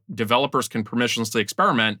where developers can permissionlessly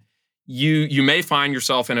experiment, you may find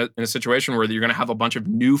yourself in a situation where you're going to have a bunch of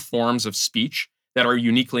new forms of speech that are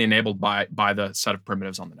uniquely enabled by the set of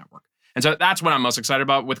primitives on the network. And so that's what I'm most excited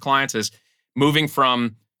about with clients, is moving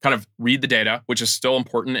from kind of read the data, which is still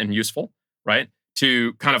important and useful, right,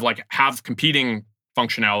 to kind of like have competing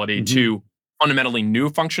functionality to fundamentally new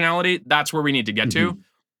functionality. That's where we need to get to.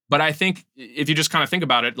 But I think if you just kind of think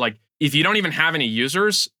about it, like if you don't even have any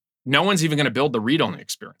users, no one's even going to build the read-only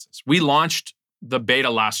experiences. We launched the beta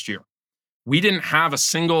last year. We didn't have a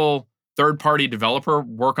single third-party developer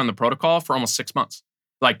work on the protocol for almost 6 months.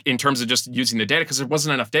 Like in terms of just using the data, because there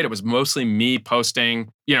wasn't enough data. It was mostly me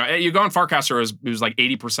posting. You go on Farcaster, it was like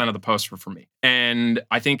 80% of the posts were for me. And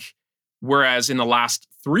I think whereas in the last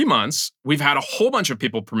 3 months, we've had a whole bunch of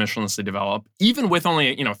people permissionlessly develop, even with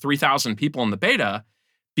only 3,000 people in the beta,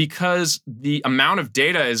 because the amount of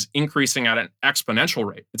data is increasing at an exponential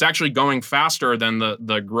rate. It's actually going faster than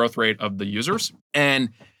the growth rate of the users. And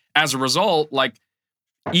as a result, like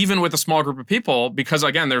even with a small group of people, because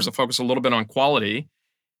again, there's a focus a little bit on quality,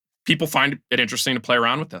 people find it interesting to play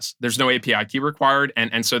around with this. There's no API key required,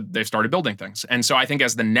 and so they've started building things. And so I think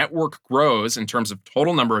as the network grows in terms of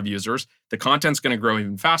total number of users, the content's going to grow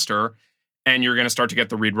even faster, and you're going to start to get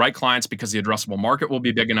the read-write clients because the addressable market will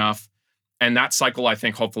be big enough. And that cycle, I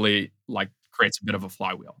think, hopefully like creates a bit of a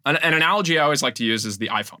flywheel. An analogy I always like to use is the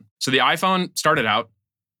iPhone. So the iPhone started out,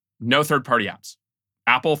 no third-party apps.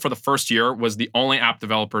 Apple, for the first year, was the only app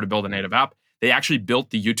developer to build a native app. They actually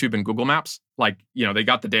built the YouTube and Google Maps. They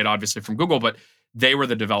got the data obviously from Google, but they were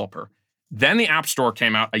the developer. Then the App Store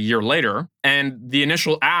came out a year later, and the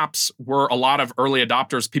initial apps were a lot of early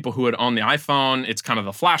adopters, people who had owned the iPhone. It's kind of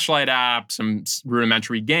the flashlight app, some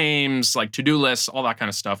rudimentary games, like to-do lists, all that kind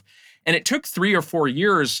of stuff. And it took 3 or 4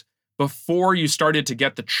 years before you started to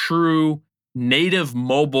get the true native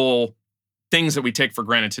mobile things that we take for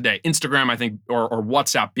granted today. Instagram, I think, or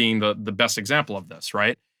WhatsApp being the best example of this,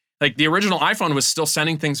 right? Like the original iPhone was still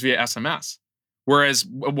sending things via SMS. Whereas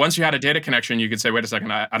once you had a data connection, you could say, wait a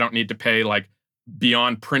second, I don't need to pay like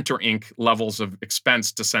beyond printer ink levels of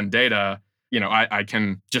expense to send data. I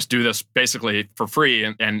can just do this basically for free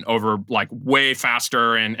and over like way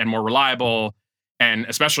faster and more reliable. And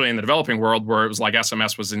especially in the developing world where it was like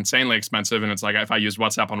SMS was insanely expensive. And it's like if I used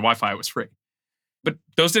WhatsApp on Wi-Fi, it was free. But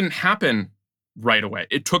those didn't happen right away.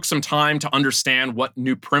 It took some time to understand what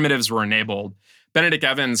new primitives were enabled. Benedict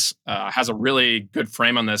Evans has a really good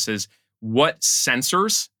frame on this, is what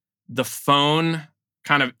sensors the phone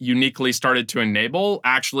kind of uniquely started to enable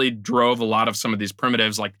actually drove a lot of some of these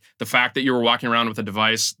primitives, like the fact that you were walking around with a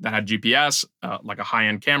device that had GPS, like a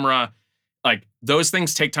high-end camera. Like those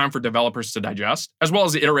things take time for developers to digest, as well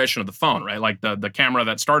as the iteration of the phone, right? Like the camera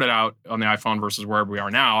that started out on the iPhone versus where we are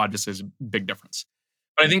now, obviously is a big difference.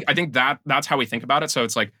 But I think that's how we think about it. So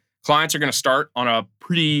it's like clients are going to start on a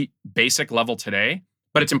pretty basic level today,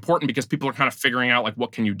 but it's important because people are kind of figuring out like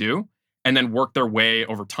what can you do, and then work their way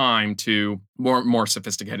over time to more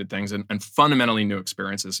sophisticated things and fundamentally new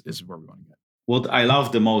experiences is where we want to get. What I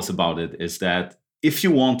love the most about it is that if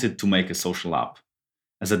you wanted to make a social app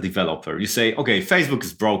as a developer, you say, okay, Facebook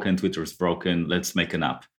is broken, Twitter is broken, let's make an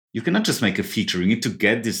app. You cannot just make a feature. You need to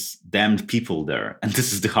get these damned people there. And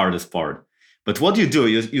this is the hardest part. But what you do,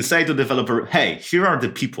 you say to the developer, hey, here are the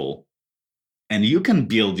people, and you can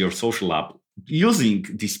build your social app using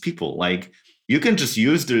these people. Like you can just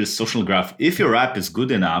use the social graph. If your app is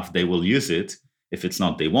good enough, they will use it. If it's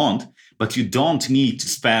not, they won't. But you don't need to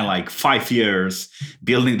spend like 5 years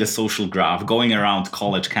building the social graph, going around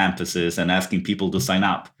college campuses and asking people to sign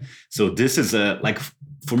up. So this is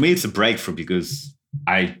for me, it's a breakthrough because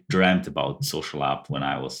I dreamt about social app when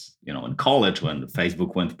I was, in college, when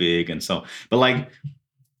Facebook went big and so. But like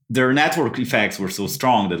their network effects were so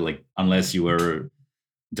strong that like unless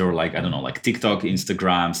there were like, I don't know, like TikTok,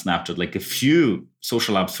 Instagram, Snapchat, like a few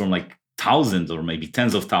social apps from like thousands or maybe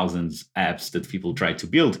tens of thousands apps that people try to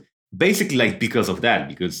build. Basically, like because of that,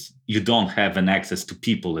 because you don't have an access to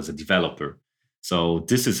people as a developer. So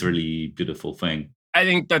this is really beautiful thing. I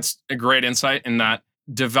think that's a great insight in that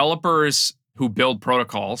developers who build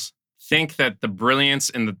protocols think that the brilliance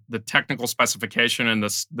in the technical specification and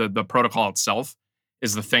the protocol itself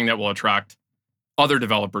is the thing that will attract other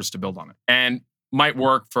developers to build on it. And might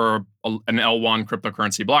work for an L1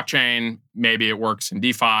 cryptocurrency blockchain. Maybe it works in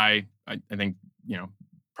DeFi. I think,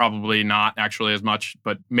 probably not actually as much,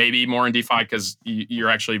 but maybe more in DeFi because you're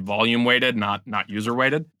actually volume weighted, not user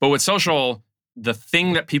weighted. But with social, the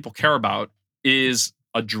thing that people care about is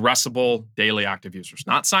addressable daily active users,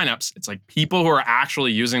 not signups. It's like people who are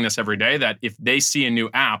actually using this every day that if they see a new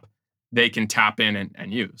app, they can tap in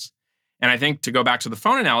and use. And I think to go back to the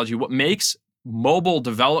phone analogy, what makes mobile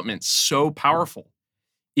development so powerful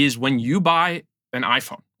is when you buy an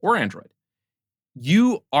iPhone or Android,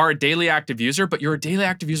 you are a daily active user, but you're a daily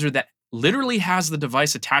active user that literally has the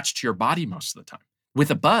device attached to your body most of the time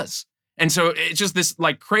with a buzz. And so it's just this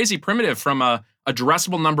like crazy primitive from a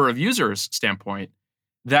addressable number of users standpoint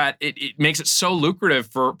that it makes it so lucrative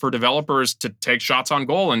for developers to take shots on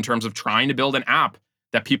goal in terms of trying to build an app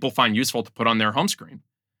that people find useful to put on their home screen.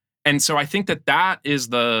 And so I think that that is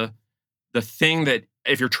the thing that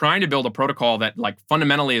if you're trying to build a protocol that like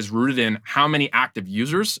fundamentally is rooted in how many active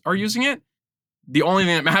users are using it, the only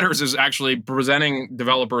thing that matters is actually presenting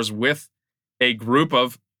developers with a group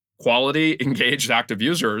of quality, engaged, active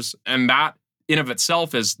users. And that in of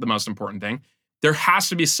itself is the most important thing. There has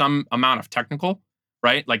to be some amount of technical,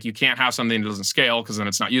 right? Like you can't have something that doesn't scale because then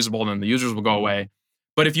it's not usable and then the users will go away.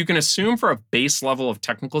 But if you can assume for a base level of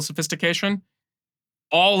technical sophistication,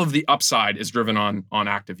 all of the upside is driven on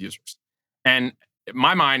active users. And in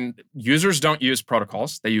my mind, users don't use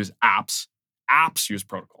protocols, they use apps. Apps use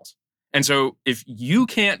protocols. And so if you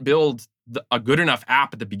can't build a good enough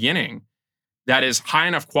app at the beginning that is high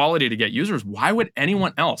enough quality to get users, why would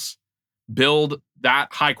anyone else build that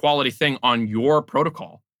high quality thing on your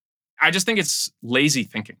protocol? I just think it's lazy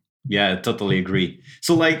thinking. Yeah, I totally agree.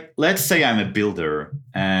 So like, let's say I'm a builder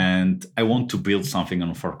and I want to build something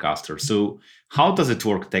on Farcaster. So how does it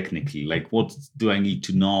work technically? Like, what do I need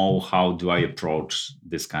to know? How do I approach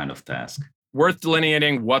this kind of task? Worth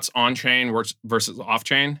delineating what's on-chain versus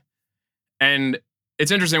off-chain. And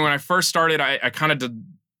it's interesting, when I first started, I kind of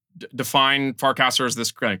defined Farcaster as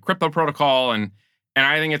this kind of crypto protocol. And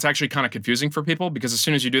I think it's actually kind of confusing for people because as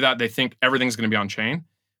soon as you do that, they think everything's going to be on-chain.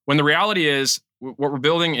 When the reality is, what we're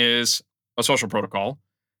building is a social protocol,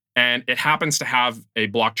 and it happens to have a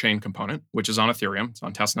blockchain component, which is on Ethereum. It's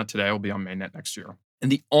on testnet today. It'll be on mainnet next year.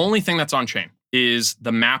 And the only thing that's on-chain is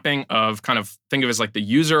the mapping of kind of, think of it as like the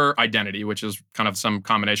user identity, which is kind of some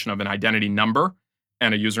combination of an identity number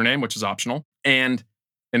and a username, which is optional, and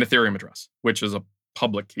an Ethereum address, which is a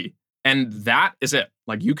public key. And that is it.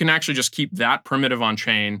 Like you can actually just keep that primitive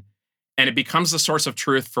on-chain, and it becomes the source of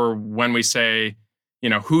truth for when we say,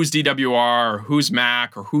 who's DWR or who's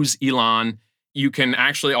Mac or who's Elon. You can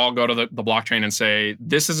actually all go to the blockchain and say,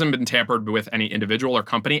 this hasn't been tampered with any individual or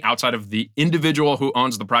company outside of the individual who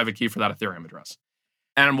owns the private key for that Ethereum address.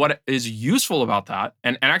 And what is useful about that,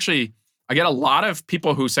 and actually, I get a lot of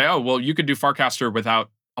people who say, oh, well, you could do Farcaster without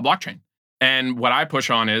a blockchain. And what I push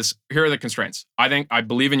on is, here are the constraints. I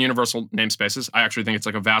believe in universal namespaces. I actually think it's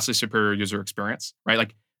like a vastly superior user experience, right?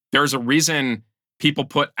 Like there's a reason people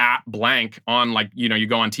put @blank on, like, you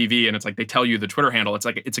go on TV and it's like they tell you the Twitter handle. It's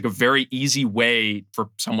like a very easy way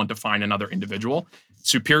for someone to find another individual.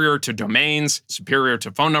 Superior to domains, superior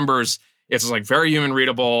to phone numbers. It's like very human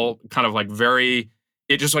readable, kind of like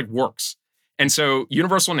it just like works. And so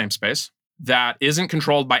universal namespace that isn't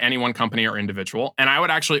controlled by any one company or individual. And I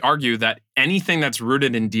would actually argue that anything that's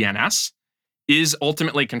rooted in DNS is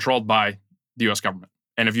ultimately controlled by the US government.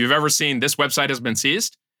 And if you've ever seen this website has been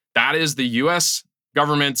seized, that is the US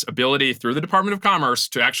government's ability through the Department of Commerce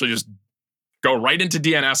to actually just go right into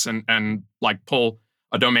DNS and like pull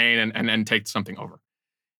a domain and take something over.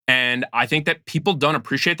 And I think that people don't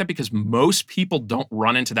appreciate that because most people don't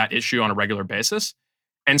run into that issue on a regular basis.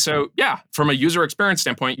 And so, yeah, from a user experience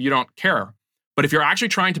standpoint, you don't care. But if you're actually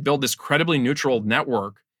trying to build this credibly neutral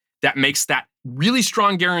network that makes that really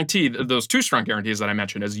strong guarantee, those two strong guarantees that I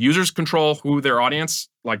mentioned, is users control who their audience,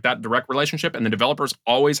 like that direct relationship, and the developers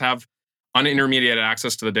always have unintermediated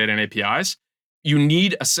access to the data and APIs. You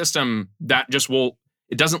need a system that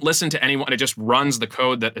it doesn't listen to anyone. It just runs the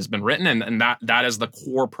code that has been written, and that is the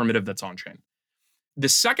core primitive that's on-chain. The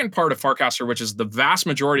second part of Farcaster, which is the vast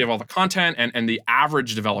majority of all the content and the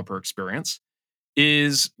average developer experience,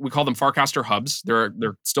 is we call them Farcaster hubs. They're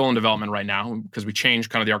still in development right now because we changed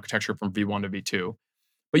kind of the architecture from V1 to V2.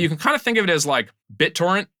 But you can kind of think of it as like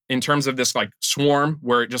BitTorrent in terms of this like swarm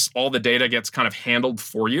where just all the data gets kind of handled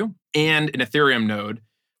for you, and an Ethereum node,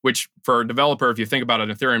 which for a developer, if you think about an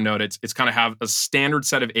Ethereum node, it's kind of have a standard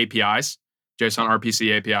set of APIs, JSON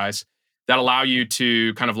RPC APIs, that allow you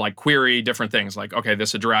to kind of like query different things like, okay,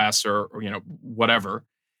 this address or whatever.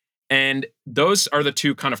 And those are the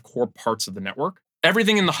two kind of core parts of the network.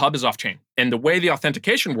 Everything in the hub is off-chain. And the way the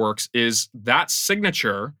authentication works is that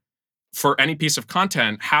signature for any piece of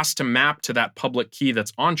content has to map to that public key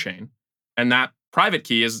that's on-chain. And that private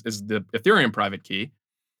key is the Ethereum private key.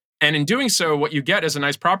 And in doing so, what you get as a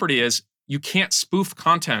nice property is you can't spoof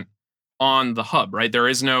content on the hub, right? There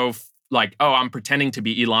is no like, oh, I'm pretending to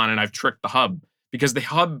be Elon and I've tricked the hub, because the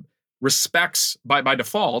hub respects by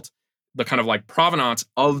default the kind of like provenance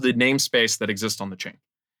of the namespace that exists on the chain.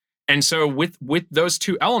 And so with those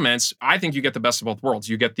two elements, I think you get the best of both worlds.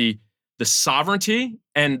 You get the sovereignty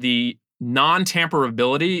and the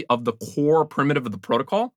non-tamperability of the core primitive of the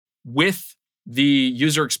protocol with the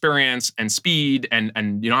user experience and speed and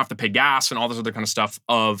you don't have to pay gas and all this other kind of stuff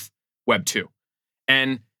of Web 2.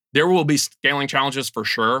 And there will be scaling challenges for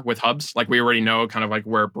sure with hubs. Like we already know kind of like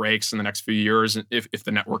where it breaks in the next few years if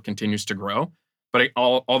the network continues to grow. But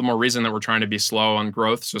all the more reason that we're trying to be slow on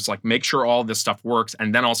growth. So it's like make sure all this stuff works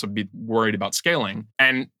and then also be worried about scaling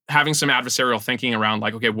and having some adversarial thinking around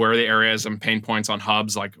like, okay, where are the areas and pain points on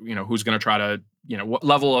hubs? Like, who's going to try to, what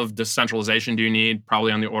level of decentralization do you need?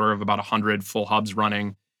 Probably on the order of about 100 full hubs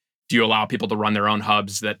running. Do you allow people to run their own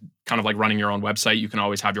hubs that kind of like running your own website? You can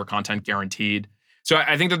always have your content guaranteed. So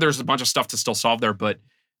I think that there's a bunch of stuff to still solve there. But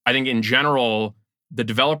I think in general, the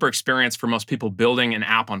developer experience for most people building an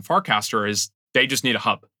app on Farcaster is they just need a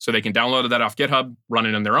hub. So they can download that off GitHub, run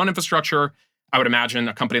it in their own infrastructure. I would imagine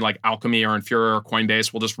a company like Alchemy or Infura or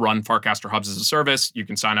Coinbase will just run Farcaster hubs as a service. You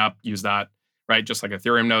can sign up, use that, right? Just like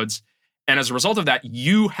Ethereum nodes. And as a result of that,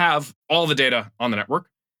 you have all the data on the network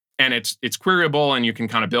and it's queryable and you can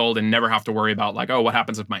kind of build and never have to worry about like, oh, what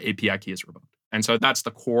happens if my API key is revoked? And so that's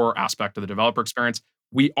the core aspect of the developer experience.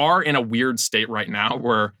 We are in a weird state right now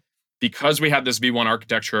where because we had this V1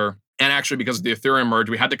 architecture and actually because of the Ethereum merge,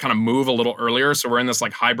 we had to kind of move a little earlier. So we're in this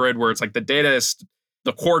like hybrid where it's like the data is,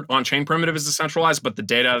 the core on-chain primitive is decentralized, but the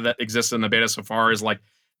data that exists in the beta so far is like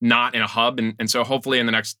not in a hub. And so hopefully in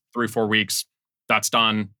the next 3-4 weeks, that's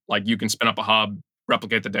done. Like you can spin up a hub,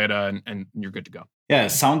 replicate the data, and you're good to go. Yeah, it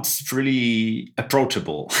sounds really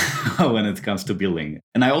approachable when it comes to building.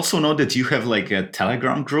 And I also know that you have like a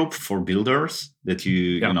Telegram group for builders that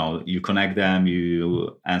you connect them,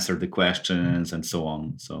 you answer the questions and so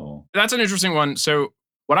on. So that's an interesting one. So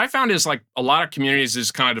what I found is like a lot of communities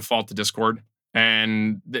just kind of default to Discord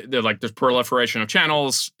and they're like there's proliferation of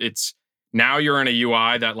channels. It's now you're in a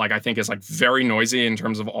UI that like I think is like very noisy in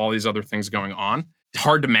terms of all these other things going on. It's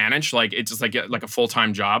hard to manage. Like it's just like a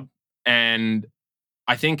full-time job. And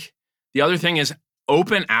I think the other thing is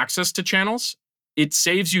open access to channels. It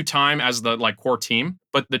saves you time as the like core team,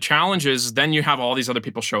 but the challenge is then you have all these other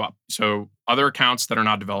people show up. So other accounts that are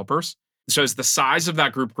not developers. So as the size of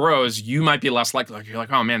that group grows, you might be less likely. Like you're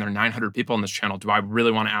like, oh man, there are 900 people in this channel. Do I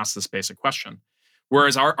really want to ask this basic question?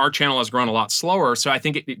 Whereas our channel has grown a lot slower. So I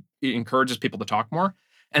think it encourages people to talk more.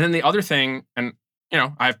 And then the other thing, and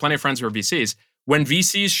I have plenty of friends who are VCs. When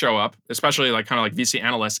VCs show up, especially like kind of like VC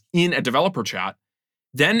analysts in a developer chat,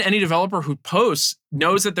 then any developer who posts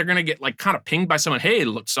knows that they're going to get like kind of pinged by someone. Hey,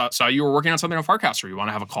 look, saw you were working on something on Farcaster. You want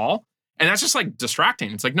to have a call? And that's just like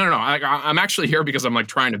distracting. It's like, no. I'm actually here because I'm like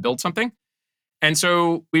trying to build something. And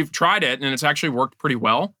so we've tried it and it's actually worked pretty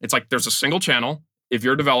well. It's like there's a single channel. If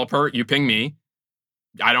you're a developer, you ping me.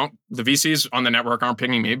 The VCs on the network aren't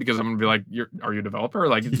pinging me because I'm going to be like, are you a developer?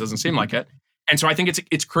 Like, it doesn't seem like it. And so I think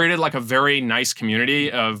it's created like a very nice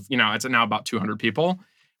community of, it's now about 200 people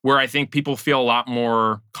where I think people feel a lot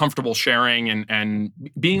more comfortable sharing and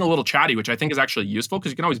being a little chatty, which I think is actually useful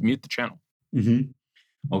because you can always mute the channel.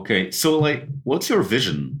 Mm-hmm. Okay. So like, what's your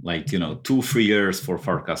vision? Like, 2-3 years for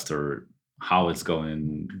Farcaster, how it's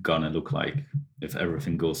gonna look like if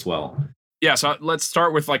everything goes well? Yeah. So let's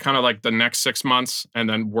start with like kind of like the next 6 months and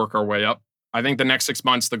then work our way up. I think the next 6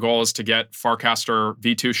 months, the goal is to get Farcaster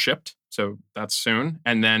V2 shipped. So that's soon.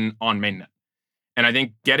 And then on mainnet. And I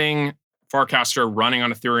think getting Farcaster running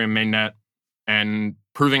on Ethereum mainnet and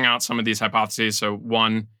proving out some of these hypotheses. So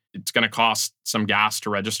one, it's going to cost some gas to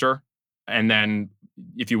register. And then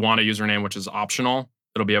if you want a username, which is optional,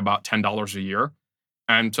 it'll be about $10 a year.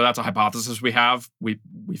 And so that's a hypothesis we have. We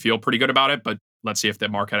feel pretty good about it, but let's see if the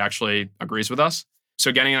market actually agrees with us.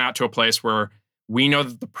 So getting it out to a place where we know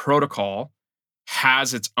that the protocol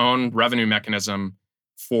has its own revenue mechanism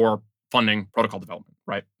for funding protocol development,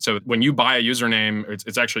 right? So when you buy a username,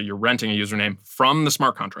 it's actually you're renting a username from the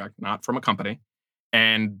smart contract, not from a company.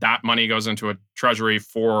 And that money goes into a treasury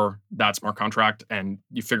for that smart contract. And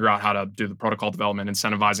you figure out how to do the protocol development,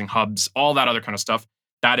 incentivizing hubs, all that other kind of stuff.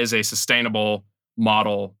 That is a sustainable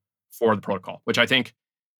model for the protocol, which I think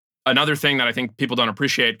another thing that I think people don't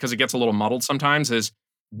appreciate because it gets a little muddled sometimes is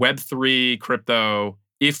web3 crypto,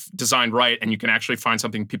 if designed right, and you can actually find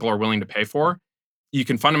something people are willing to pay for, you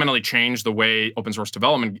can fundamentally change the way open source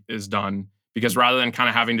development is done. Because rather than kind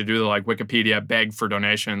of having to do the like Wikipedia beg for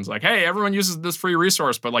donations, like, hey, everyone uses this free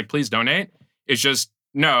resource, but like, please donate. It's just,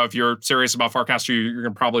 no, if you're serious about Farcaster, you're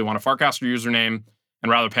going to probably want a Farcaster username.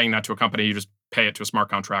 And rather than paying that to a company, you just pay it to a smart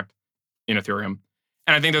contract in Ethereum.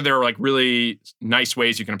 And I think that there are like really nice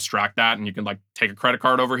ways you can abstract that. And you can like take a credit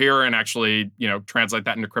card over here and actually, translate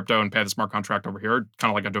that into crypto and pay the smart contract over here,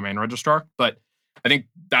 kind of like a domain registrar. But I think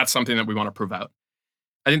that's something that we want to prove out.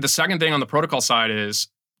 I think the second thing on the protocol side is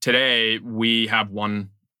today we have one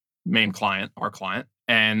main client, our client,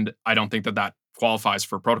 and I don't think that qualifies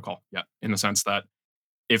for protocol yet in the sense that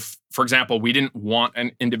if, for example, we didn't want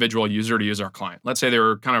an individual user to use our client, let's say they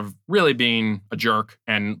were kind of really being a jerk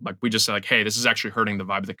and like we just said like, hey, this is actually hurting the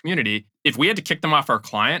vibe of the community. If we had to kick them off our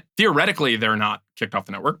client, theoretically, they're not kicked off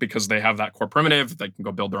the network because they have that core primitive. They can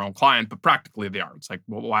go build their own client, but practically they are. It's like,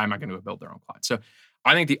 well, why am I going to build their own client? So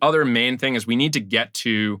I think the other main thing is we need to get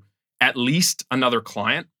to at least another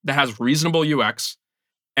client that has reasonable UX.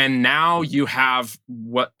 And now you have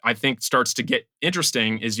what I think starts to get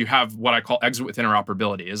interesting is you have what I call exit with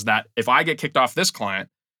interoperability, is that if I get kicked off this client,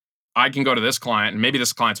 I can go to this client and maybe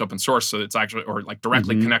this client's open source. So it's actually, or like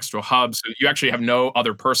directly connects to a hub. So you actually have no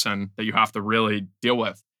other person that you have to really deal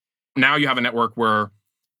with. Now you have a network where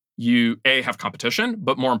you have competition,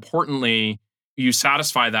 but more importantly, you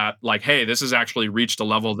satisfy that like, hey, this has actually reached a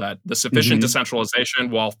level that the sufficient decentralization,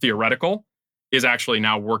 while theoretical, is actually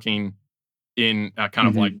now working in a kind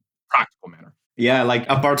of like practical manner. Yeah, like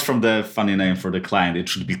apart from the funny name for the client, it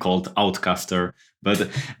should be called Outcaster. But,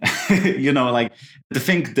 like the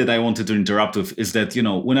thing that I wanted to interrupt with is that,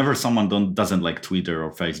 whenever someone doesn't like Twitter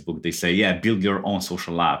or Facebook, they say, yeah, build your own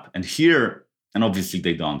social app. And here, and obviously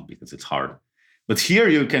they don't because it's hard. But here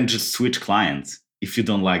you can just switch clients. If you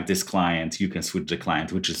don't like this client, you can switch the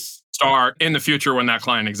client, which is start in the future when that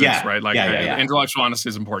client exists, right? Like intellectual honesty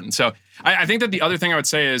is important. So I think that the other thing I would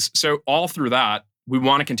say is, so all through that, we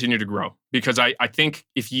want to continue to grow because I think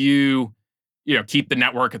if you keep the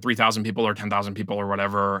network at 3,000 people or 10,000 people or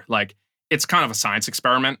whatever, like it's kind of a science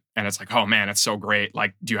experiment and it's like, oh man, it's so great.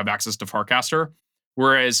 Like, do you have access to Farcaster?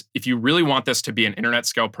 Whereas if you really want this to be an internet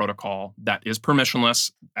scale protocol that is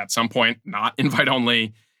permissionless at some point, not invite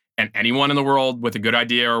only, and anyone in the world with a good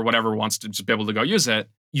idea or whatever wants to just be able to go use it,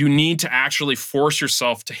 you need to actually force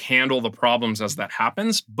yourself to handle the problems as that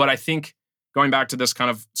happens. But I think going back to this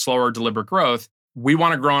kind of slower, deliberate growth, we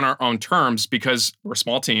want to grow on our own terms because we're a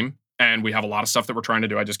small team and we have a lot of stuff that we're trying to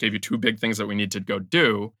do. I just gave you 2 big things that we need to go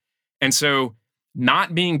do. And so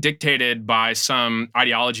not being dictated by some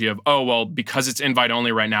ideology of, oh, well, because it's invite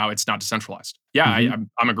only right now, it's not decentralized. Yeah,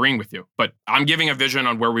 I'm agreeing with you, but I'm giving a vision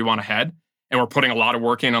on where we want to head. And we're putting a lot of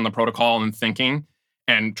work in on the protocol and thinking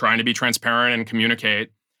and trying to be transparent and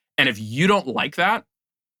communicate. And if you don't like that,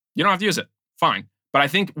 you don't have to use it. Fine. But I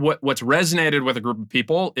think what's resonated with a group of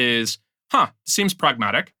people is, seems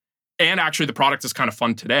pragmatic. And actually the product is kind of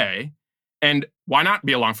fun today. And why not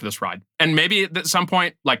be along for this ride? And maybe at some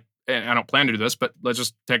point, like, and I don't plan to do this, but let's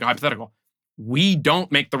just take a hypothetical. We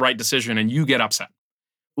don't make the right decision and you get upset.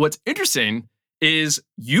 What's interesting is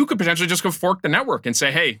you could potentially just go fork the network and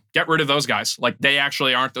say, hey, get rid of those guys. Like they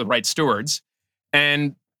actually aren't the right stewards.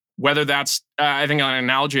 And whether that's, I think an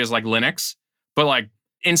analogy is like Linux, but like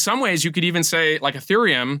in some ways you could even say like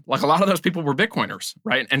Ethereum, like a lot of those people were Bitcoiners,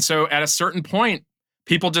 right? And so at a certain point,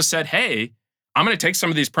 people just said, hey, I'm going to take some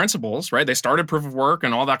of these principles, right? They started proof of work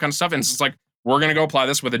and all that kind of stuff. And it's like, we're going to go apply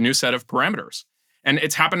this with a new set of parameters. And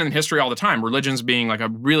it's happened in history all the time. Religions being like a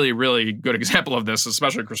really, really good example of this,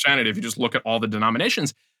 especially Christianity, if you just look at all the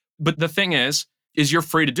denominations. But the thing is you're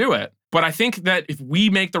free to do it. But I think that if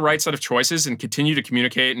we make the right set of choices and continue to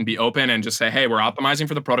communicate and be open and just say, hey, we're optimizing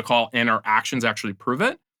for the protocol and our actions actually prove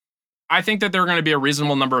it, I think that there are going to be a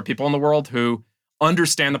reasonable number of people in the world who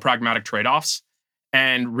understand the pragmatic trade-offs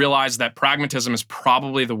and realize that pragmatism is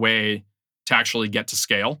probably the way to actually get to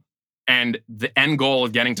scale. And the end goal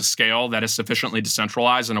of getting to scale that is sufficiently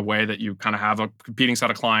decentralized in a way that you kind of have a competing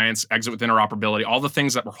set of clients, exit with interoperability, all the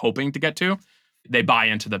things that we're hoping to get to, they buy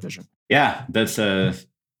into the vision. Yeah, that's a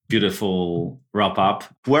beautiful wrap up.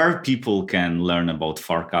 Where people can learn about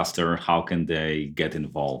Farcaster, how can they get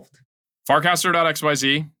involved?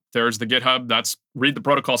 Farcaster.xyz. There's the GitHub. That's read the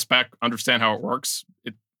protocol spec, understand how it works.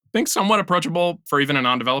 I think somewhat approachable for even a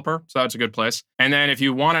non-developer, so that's a good place. And then if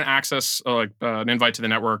you want an access, an invite to the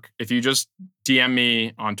network, if you just DM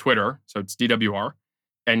me on Twitter, so it's DWR,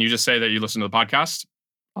 and you just say that you listen to the podcast,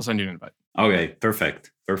 I'll send you an invite. Okay,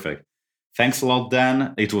 perfect. Thanks a lot,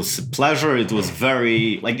 Dan. It was a pleasure. It was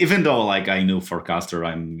very, even though I knew Farcaster,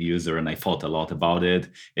 I'm a user and I thought a lot about it,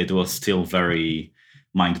 it was still very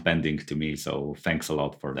mind-bending to me. So thanks a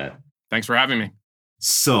lot for that. Thanks for having me.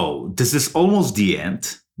 So this is almost the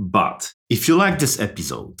end. But if you like this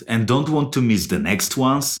episode and don't want to miss the next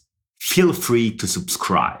ones, feel free to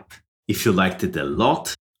subscribe. If you liked it a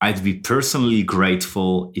lot, I'd be personally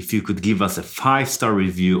grateful if you could give us a 5-star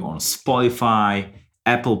review on Spotify,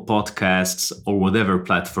 Apple Podcasts, or whatever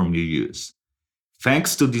platform you use.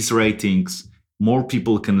 Thanks to these ratings, more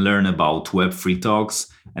people can learn about Web3 talks,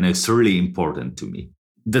 and it's really important to me.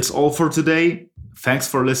 That's all for today. Thanks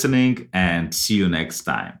for listening and see you next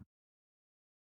time.